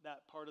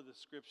that part of the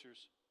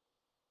scriptures.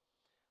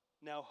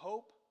 Now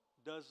hope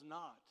does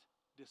not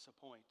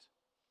disappoint,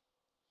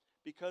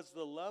 because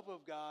the love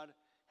of God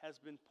has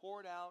been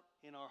poured out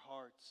in our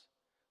hearts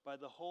by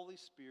the Holy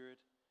Spirit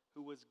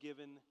who was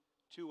given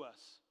to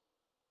us.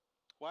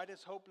 Why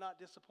does hope not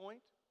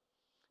disappoint?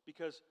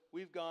 Because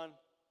we've gone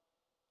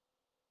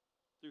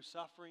through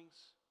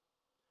sufferings,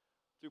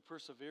 through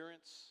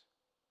perseverance,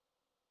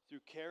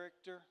 through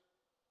character,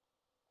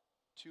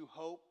 to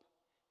hope,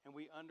 and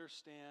we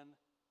understand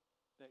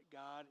that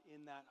God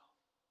in that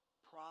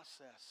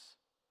process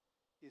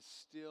is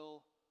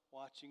still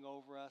watching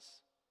over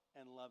us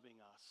and loving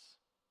us.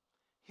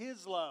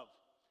 His love,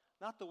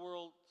 not the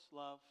world's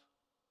love.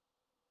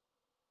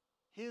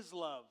 His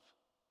love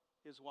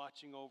is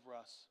watching over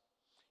us.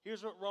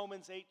 Here's what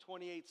Romans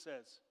 8:28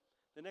 says.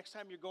 The next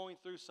time you're going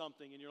through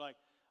something and you're like,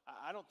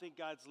 I don't think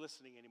God's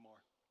listening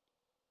anymore.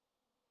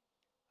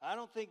 I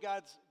don't think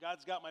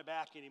God's got my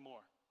back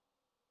anymore.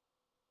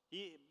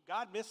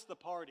 God missed the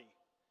party.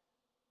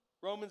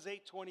 Romans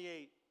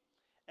 8:28.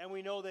 And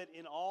we know that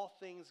in all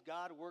things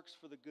God works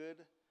for the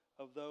good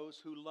of those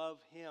who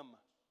love Him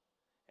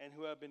and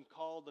who have been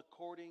called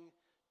according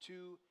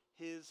to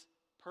His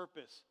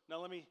purpose. Now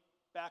let me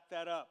back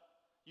that up.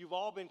 You've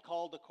all been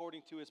called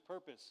according to His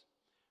purpose.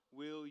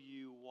 Will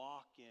you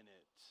walk in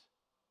it?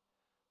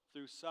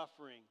 Through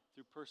suffering,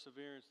 through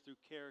perseverance, through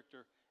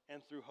character,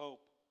 and through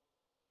hope.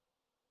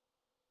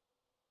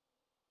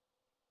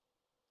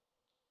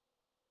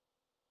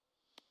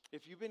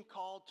 If you've been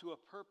called to a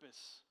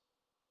purpose,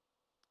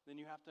 then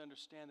you have to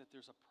understand that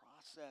there's a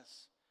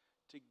process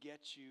to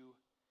get you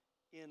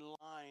in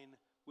line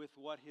with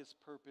what His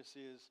purpose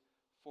is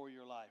for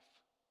your life.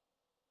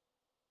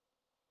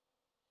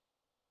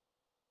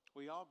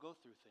 We all go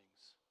through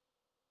things.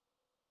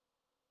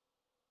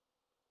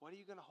 What are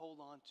you going to hold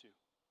on to?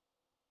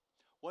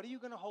 What are you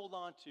going to hold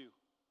on to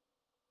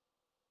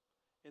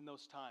in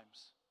those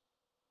times?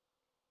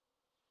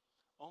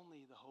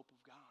 Only the hope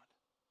of God.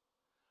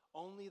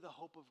 Only the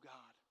hope of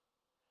God.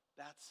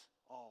 That's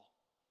all.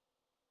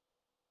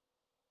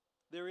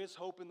 There is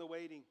hope in the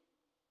waiting.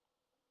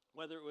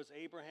 Whether it was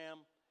Abraham,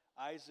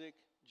 Isaac,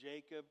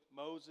 Jacob,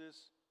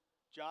 Moses,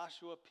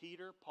 Joshua,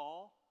 Peter,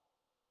 Paul,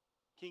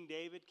 King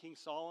David, King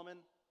Solomon.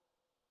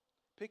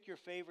 Pick your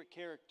favorite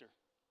character.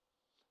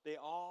 They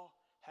all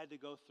had to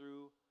go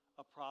through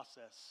a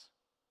process.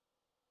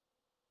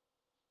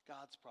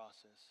 God's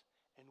process.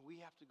 And we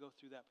have to go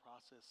through that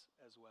process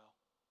as well.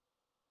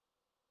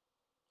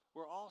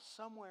 We're all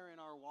somewhere in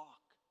our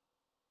walk.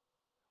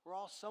 We're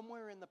all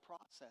somewhere in the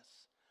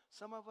process.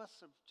 Some of us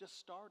have just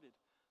started.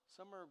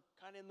 Some are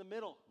kind of in the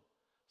middle.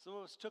 Some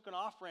of us took an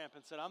off-ramp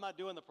and said, I'm not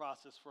doing the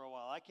process for a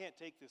while. I can't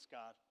take this,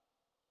 God.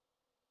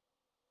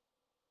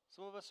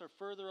 Some of us are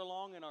further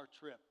along in our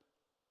trip.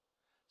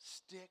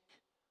 Stick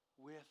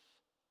with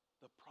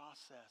the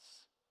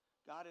process.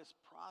 God is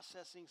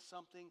processing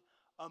something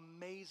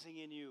amazing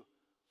in you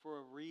for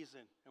a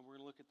reason. And we're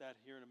going to look at that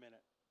here in a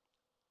minute.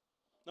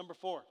 Number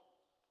 4.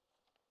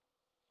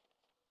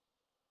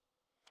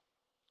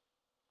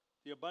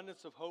 The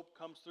abundance of hope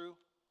comes through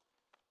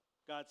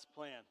God's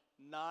plan,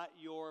 not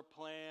your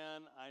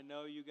plan. I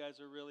know you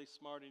guys are really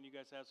smart and you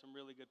guys have some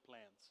really good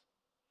plans,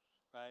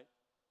 right?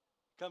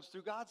 It comes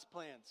through God's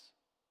plans.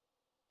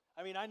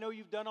 I know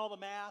you've done all the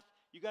math.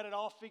 You got it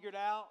all figured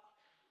out.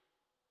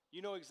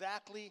 You know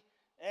exactly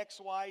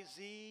X, Y,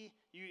 Z.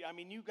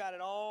 You got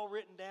it all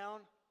written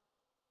down.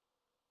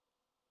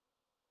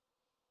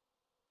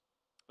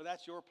 But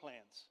that's your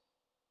plans.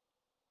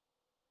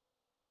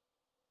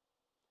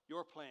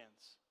 Your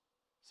plans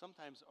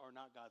sometimes are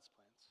not God's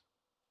plans.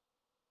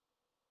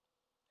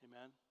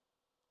 Amen.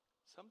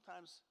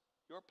 Sometimes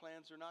your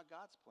plans are not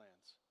God's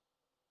plans.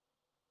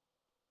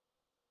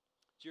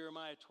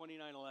 Jeremiah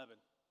 29:11.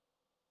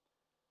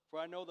 For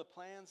I know the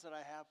plans that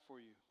I have for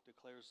you,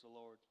 declares the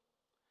Lord.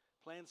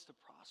 Plans to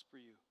prosper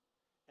you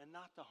and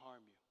not to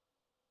harm you.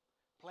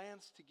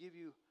 Plans to give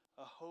you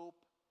a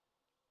hope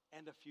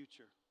and a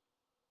future.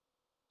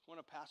 It's one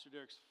of Pastor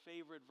Derek's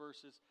favorite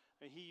verses,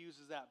 and he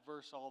uses that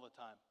verse all the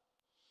time.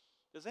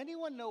 Does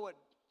anyone know what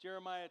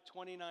Jeremiah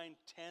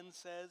 29:10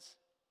 says?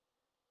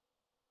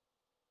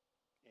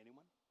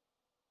 Anyone?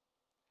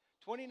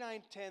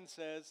 29:10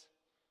 says,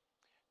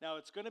 now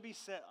it's going to be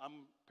set,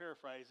 I'm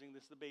paraphrasing,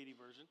 this is the Beatty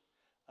version,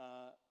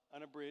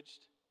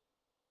 unabridged.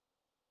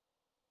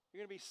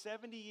 You're going to be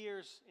 70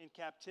 years in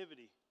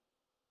captivity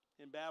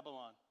in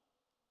Babylon.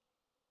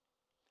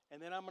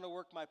 And then I'm going to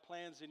work my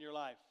plans in your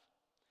life.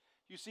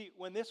 You see,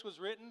 when this was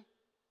written,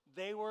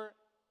 they were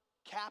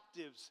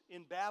captives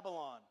in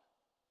Babylon.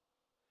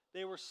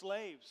 They were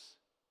slaves.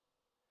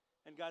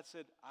 And God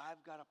said,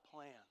 I've got a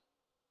plan.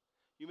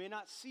 You may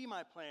not see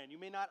my plan. You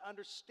may not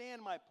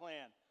understand my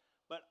plan.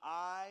 But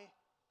I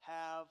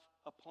have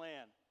a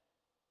plan.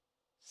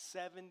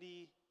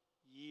 70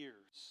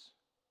 years.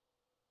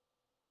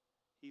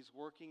 He's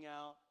working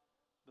out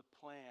the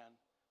plan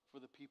for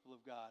the people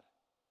of God.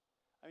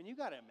 I mean, you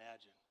got to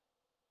imagine.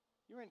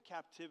 You're in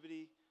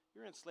captivity.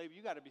 You're enslaved.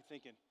 You got to be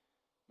thinking,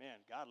 man,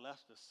 God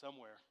left us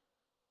somewhere.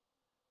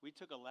 We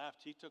took a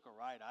left. He took a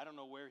right. I don't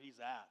know where he's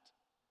at.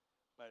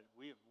 But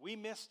we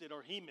missed it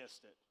or he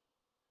missed it.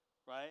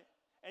 Right?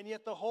 And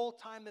yet the whole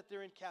time that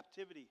they're in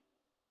captivity,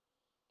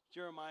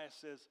 Jeremiah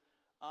says,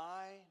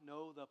 I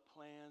know the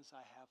plans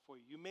I have for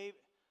you. You may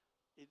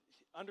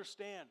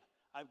understand,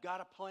 I've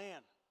got a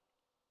plan.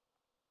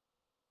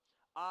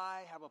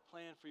 I have a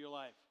plan for your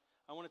life.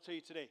 I want to tell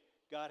you today,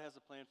 God has a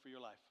plan for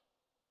your life.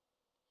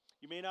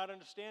 You may not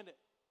understand it.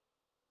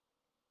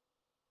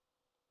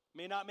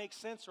 May not make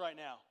sense right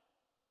now.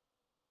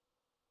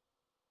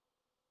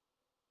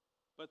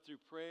 But through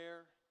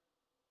prayer,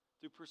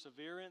 through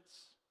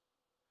perseverance,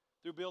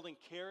 through building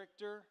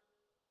character,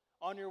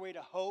 on your way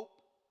to hope,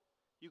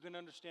 you can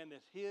understand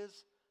that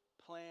His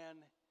plan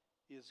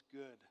is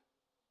good.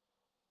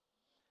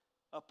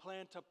 A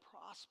plan to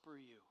prosper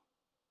you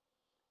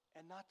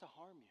and not to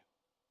harm you.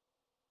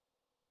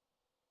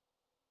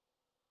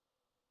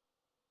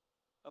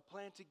 A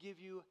plan to give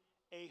you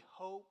a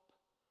hope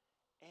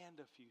and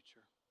a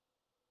future.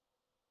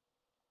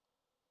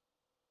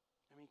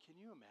 I mean, can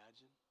you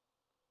imagine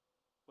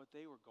what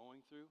they were going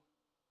through?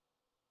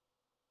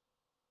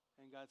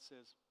 And God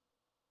says,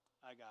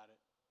 I got it.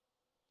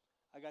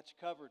 I got you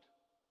covered.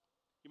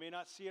 You may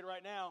not see it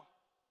right now,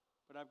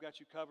 but I've got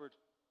you covered.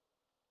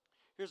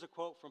 Here's a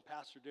quote from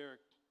Pastor Derek.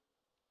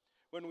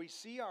 When we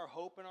see our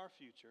hope in our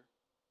future,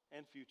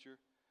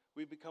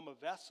 we become a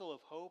vessel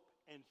of hope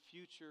and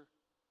future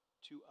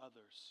to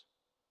others.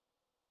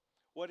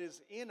 What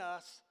is in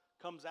us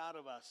comes out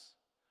of us.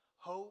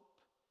 Hope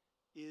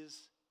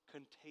is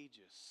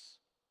contagious.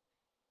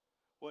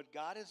 What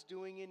God is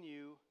doing in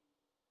you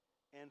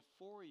and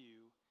for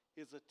you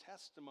is a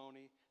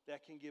testimony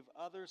that can give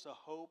others a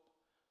hope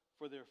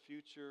for their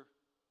future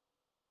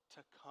to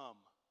come.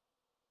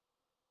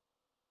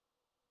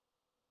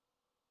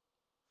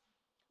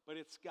 But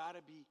it's got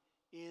to be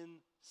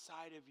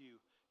inside of you.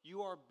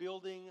 You are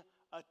building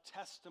a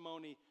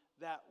testimony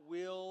that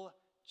will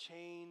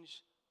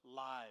change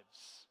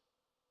lives.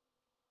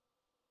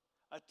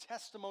 A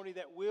testimony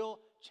that will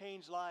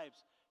change lives.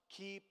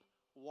 Keep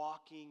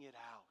walking it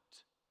out.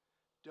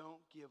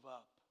 Don't give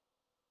up.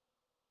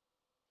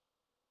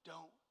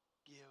 Don't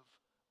give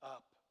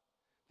up.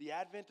 The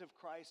advent of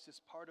Christ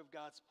is part of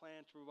God's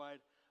plan to provide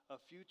a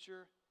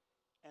future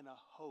and a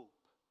hope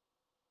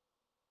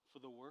for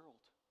the world.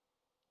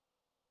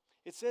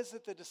 It says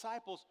that the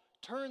disciples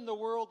turned the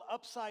world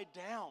upside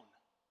down.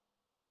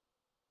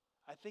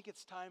 I think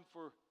it's time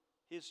for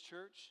His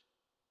church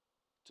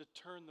to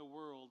turn the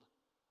world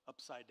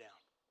upside down.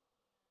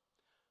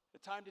 The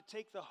time to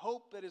take the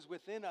hope that is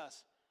within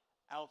us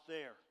out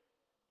there.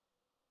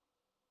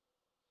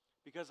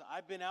 Because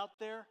I've been out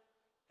there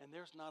and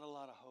there's not a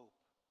lot of hope.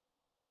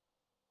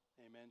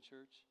 Amen,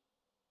 church?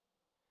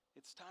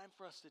 It's time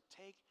for us to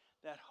take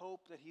that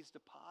hope that He's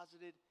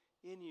deposited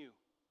in you.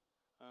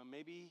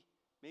 Maybe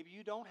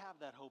you don't have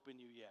that hope in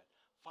you yet.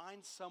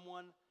 Find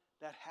someone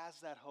that has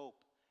that hope.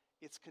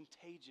 It's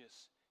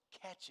contagious.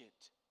 Catch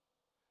it.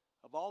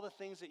 Of all the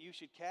things that you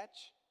should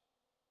catch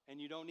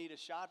and you don't need a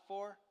shot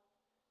for,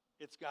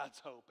 it's God's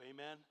hope.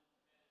 Amen?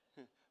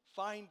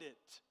 Find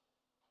it.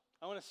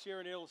 I want to share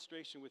an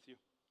illustration with you.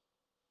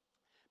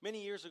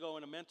 Many years ago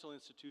in a mental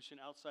institution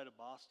outside of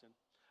Boston,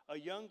 a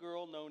young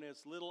girl known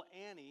as Little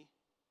Annie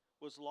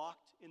was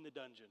locked in the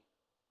dungeon.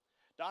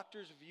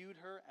 Doctors viewed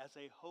her as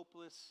a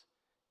hopeless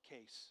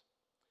case.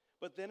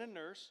 But then a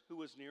nurse who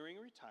was nearing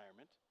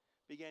retirement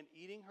began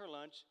eating her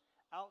lunch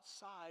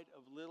outside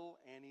of Little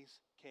Annie's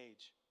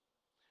cage.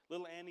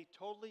 Little Annie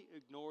totally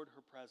ignored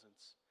her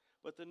presence,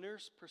 but the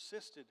nurse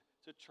persisted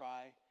to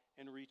try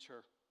and reach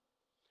her.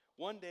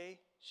 One day,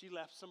 she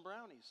left some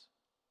brownies,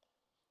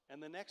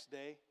 And the next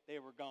day, they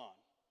were gone.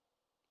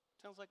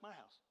 Sounds like my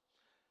house.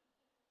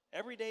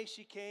 Every day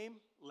she came,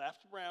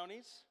 left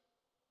brownies,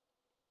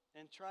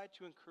 and tried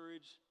to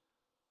encourage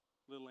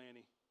little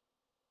Annie.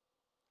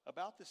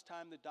 About this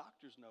time, the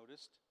doctors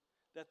noticed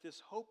that this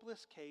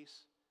hopeless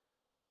case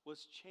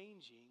was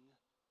changing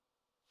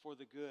for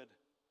the good.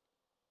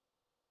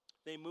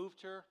 They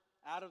moved her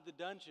out of the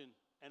dungeon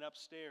and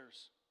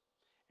upstairs.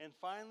 And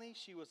finally,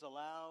 she was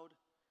allowed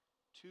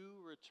to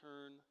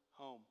return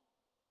home.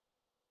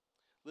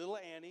 Little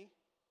Annie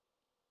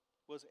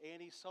was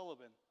Annie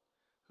Sullivan,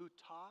 who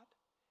taught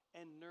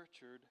and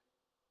nurtured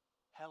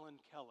Helen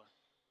Keller.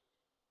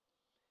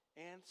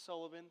 Anne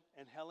Sullivan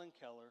and Helen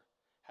Keller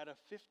had a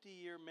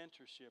 50-year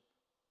mentorship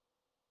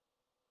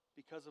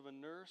because of a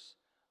nurse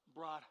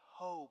brought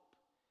hope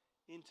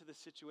into the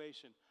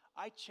situation.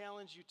 I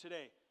challenge you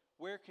today,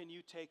 where can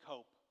you take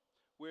hope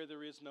where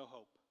there is no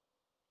hope?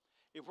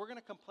 If we're going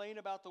to complain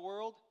about the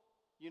world,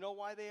 you know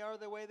why they are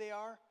the way they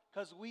are?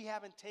 Because we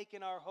haven't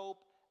taken our hope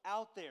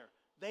out there.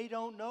 They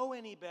don't know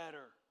any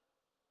better.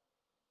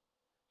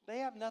 They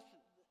have nothing.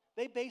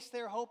 They base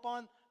their hope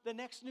on the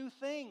next new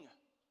thing.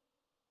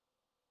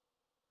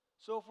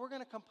 So if we're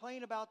going to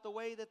complain about the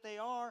way that they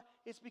are,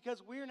 it's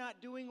because we're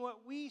not doing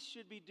what we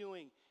should be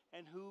doing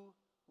and who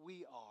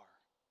we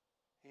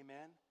are.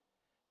 Amen?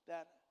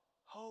 That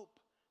hope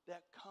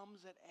that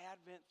comes at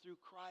Advent through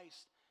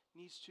Christ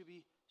needs to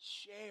be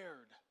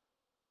shared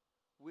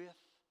with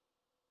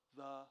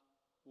the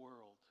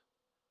world.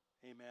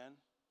 Amen?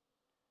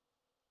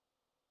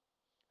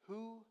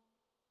 Who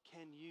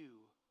can you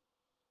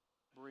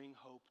bring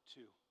hope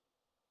to?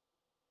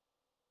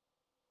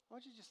 I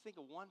want you to just think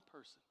of one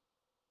person.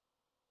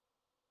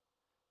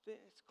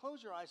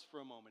 Close your eyes for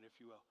a moment,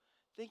 if you will.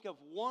 Think of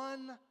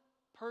one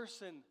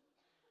person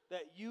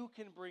that you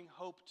can bring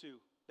hope to.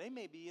 They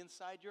may be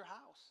inside your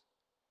house.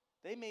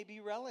 They may be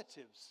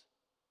relatives.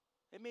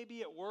 They may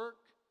be at work,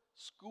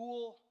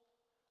 school.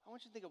 I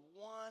want you to think of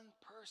one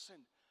person,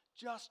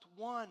 just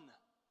one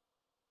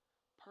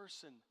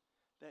person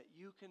that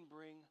you can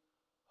bring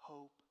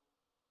hope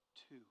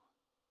to.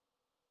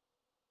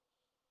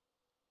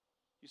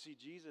 You see,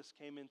 Jesus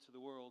came into the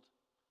world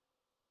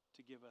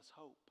to give us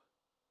hope,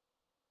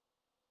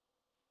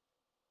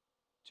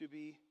 to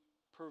be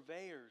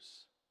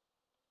purveyors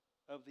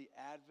of the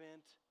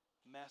Advent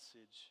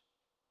message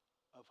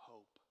of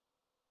hope.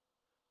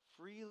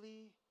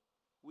 Freely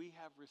we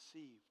have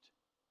received,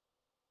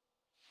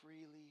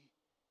 freely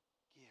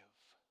give.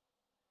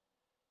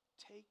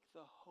 Take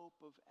the hope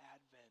of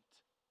Advent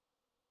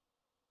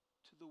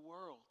to the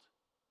world.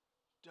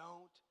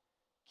 Don't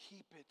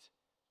keep it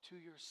to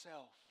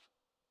yourself.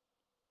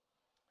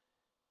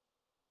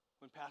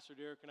 When Pastor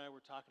Derek and I were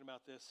talking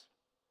about this,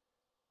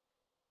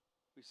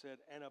 we said,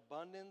 an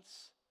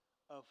abundance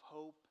of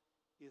hope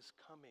is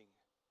coming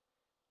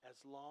as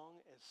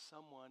long as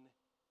someone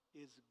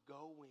is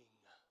going.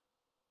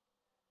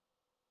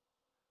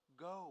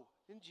 Go.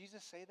 Didn't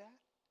Jesus say that?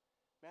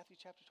 Matthew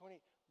chapter 28.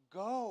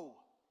 Go.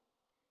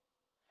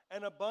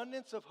 An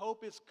abundance of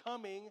hope is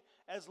coming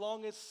as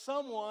long as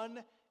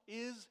someone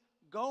is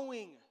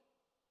going.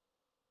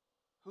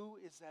 Who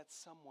is that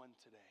someone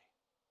today?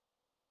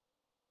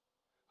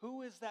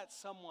 Who is that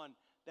someone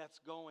that's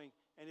going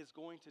and is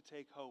going to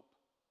take hope?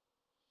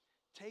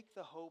 Take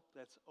the hope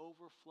that's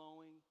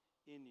overflowing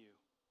in you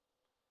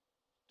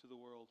to the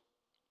world.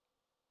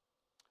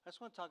 I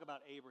just want to talk about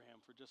Abraham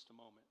for just a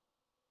moment.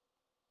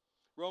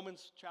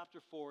 Romans chapter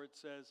 4, it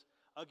says,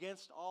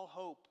 against all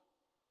hope,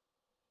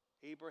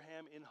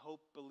 Abraham in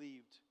hope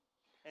believed,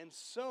 and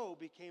so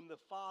became the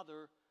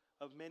father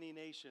of many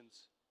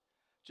nations.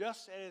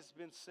 Just as has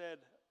been said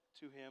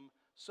to him,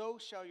 so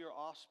shall your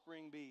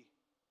offspring be.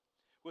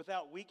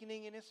 Without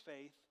weakening in his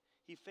faith,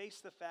 he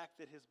faced the fact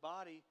that his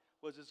body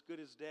was as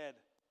good as dead.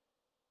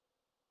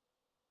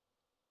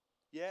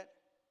 Yet,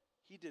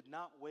 he did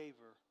not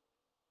waver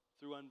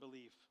through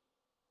unbelief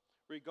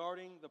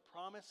regarding the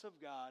promise of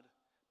God,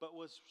 but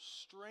was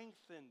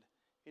strengthened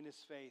in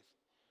his faith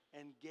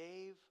and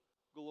gave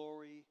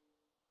glory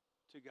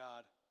to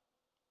God,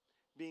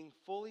 being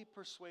fully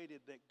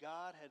persuaded that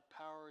God had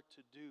power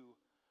to do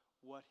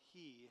what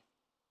he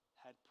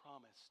had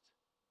promised.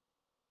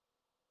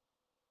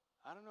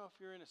 I don't know if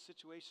you're in a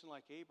situation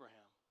like Abraham,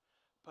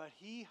 but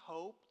he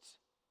hoped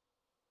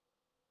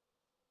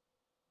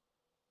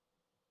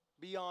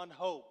beyond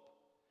hope.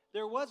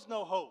 There was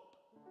no hope.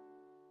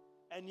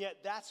 And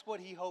yet that's what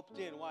he hoped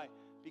in. Why?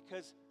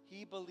 Because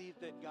he believed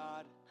that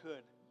God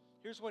could.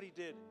 Here's what he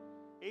did.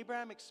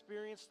 Abraham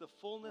experienced the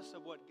fullness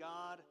of what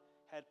God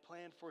had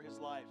planned for his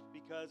life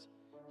because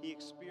he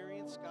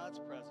experienced God's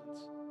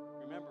presence.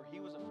 Remember, he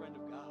was a friend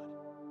of God.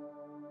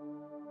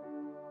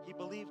 He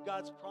believed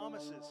God's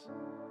promises.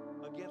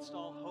 Against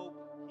all hope,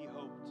 he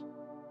hoped.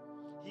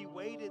 He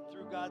waited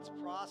through God's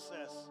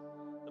process,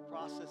 the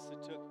process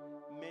that took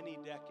many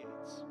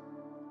decades.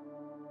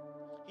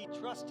 He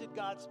trusted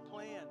God's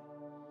plan.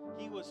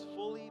 He was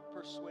fully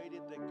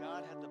persuaded that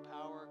God had the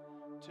power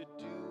to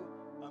do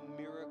a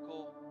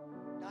miracle,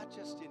 not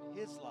just in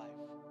his life,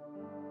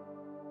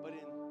 but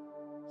in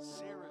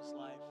Sarah's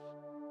life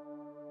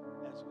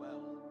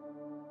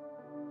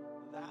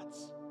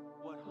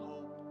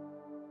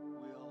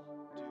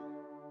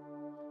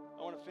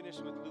to finish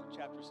with Luke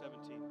chapter 17.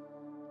 Do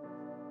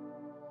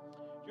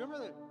you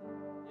remember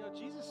that,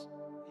 Jesus,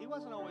 he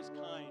wasn't always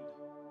kind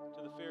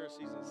to the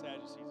Pharisees and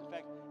Sadducees. In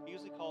fact, he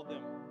usually called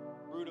them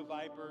brood of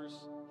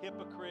vipers,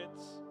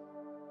 hypocrites.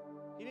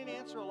 He didn't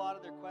answer a lot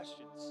of their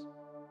questions,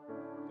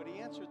 but he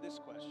answered this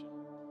question.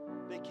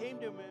 They came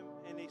to him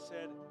and they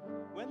said,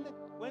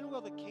 when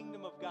will the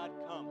kingdom of God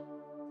come?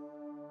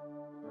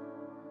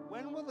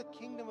 When will the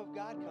kingdom of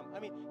God come? I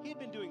mean, he had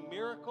been doing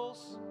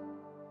miracles,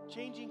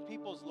 changing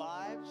people's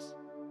lives,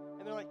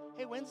 and they're like,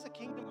 hey, when's the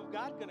kingdom of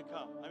God going to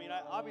come? I mean,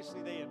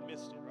 obviously they had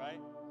missed it, right?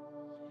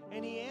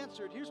 And he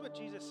answered, here's what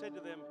Jesus said to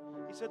them.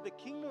 He said, the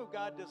kingdom of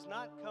God does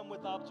not come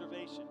with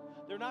observation.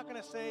 They're not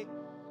going to say,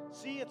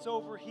 see, it's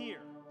over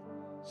here.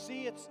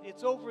 See,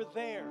 it's over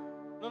there.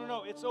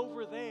 No, it's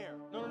over there.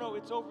 No,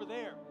 it's over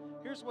there.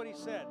 Here's what he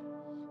said.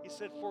 He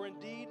said, for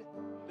indeed,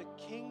 the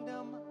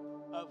kingdom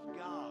of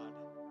God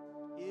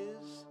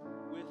is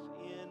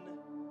within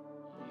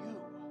you.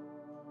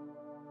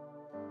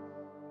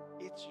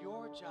 It's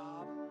your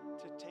job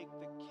to take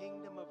the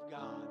kingdom of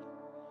God,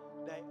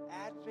 the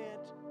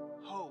Advent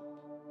hope,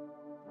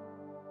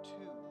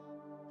 to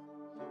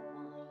the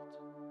world.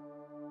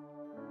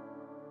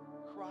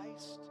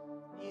 Christ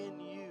in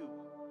you,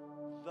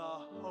 the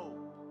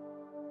hope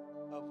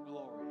of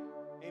glory.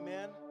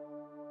 Amen?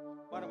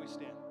 Why don't we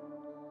stand?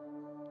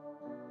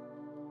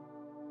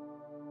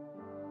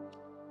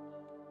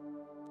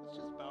 Let's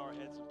just bow our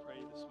heads and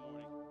pray this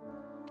morning.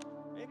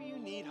 Maybe you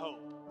need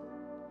hope.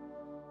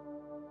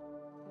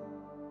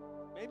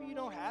 Maybe you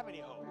don't have any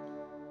hope.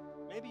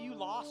 Maybe you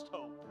lost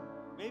hope.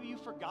 Maybe you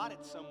forgot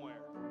it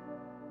somewhere.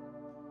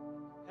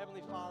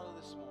 Heavenly Father,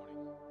 this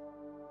morning,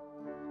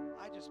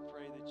 I just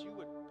pray that you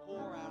would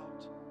pour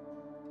out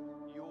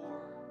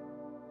your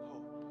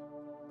hope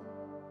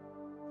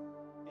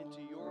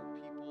into your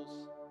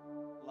people's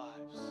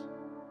lives.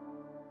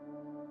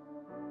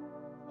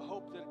 A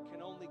hope that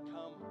can only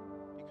come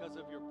because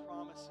of your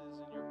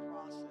promises and your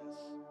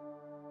process,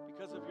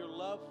 because of your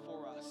love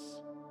for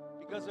us,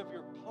 because of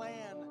your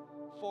plan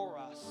for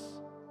us.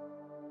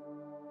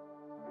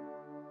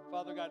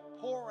 Father God,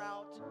 pour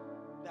out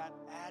that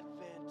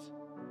Advent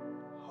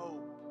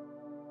hope.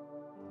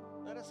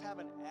 Let us have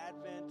an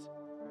Advent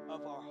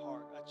of our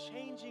heart, a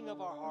changing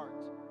of our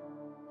heart,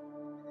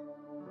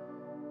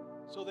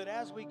 so that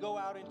as we go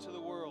out into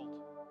the world,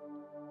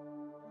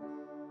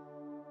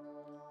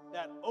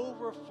 that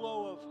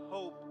overflow of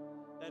hope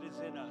that is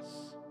in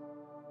us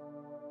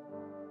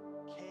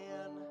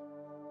can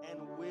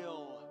and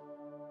will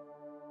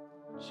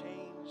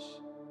change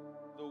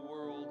the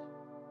world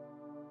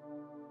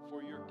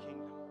for your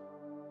kingdom.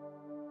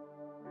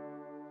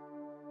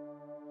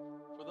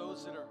 For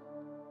those that are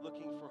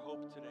looking for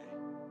hope today,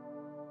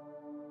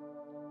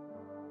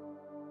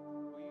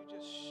 will you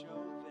just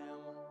show them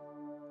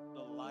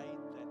the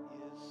light that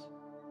is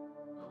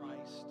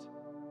Christ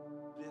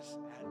this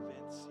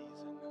Advent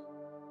season?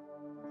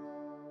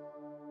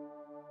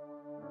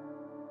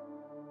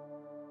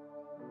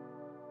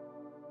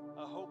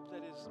 A hope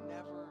that is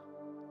never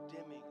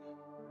dimming,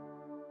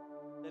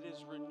 that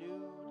is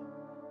renewed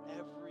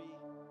every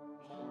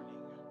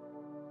morning.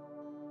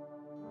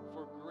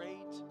 For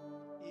great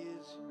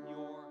is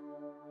your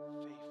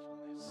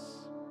faithfulness.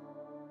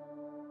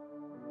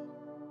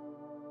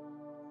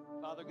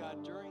 Father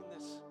God, during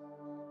this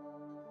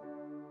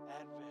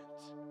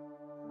Advent,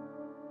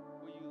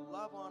 will you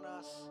love on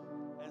us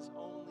as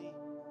only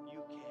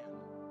you can,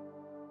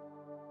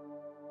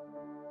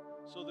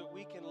 so that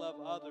we can love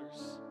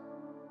others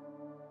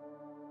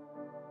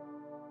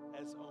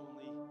as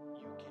only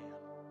you can.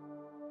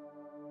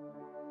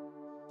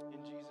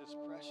 In Jesus'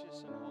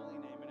 precious and holy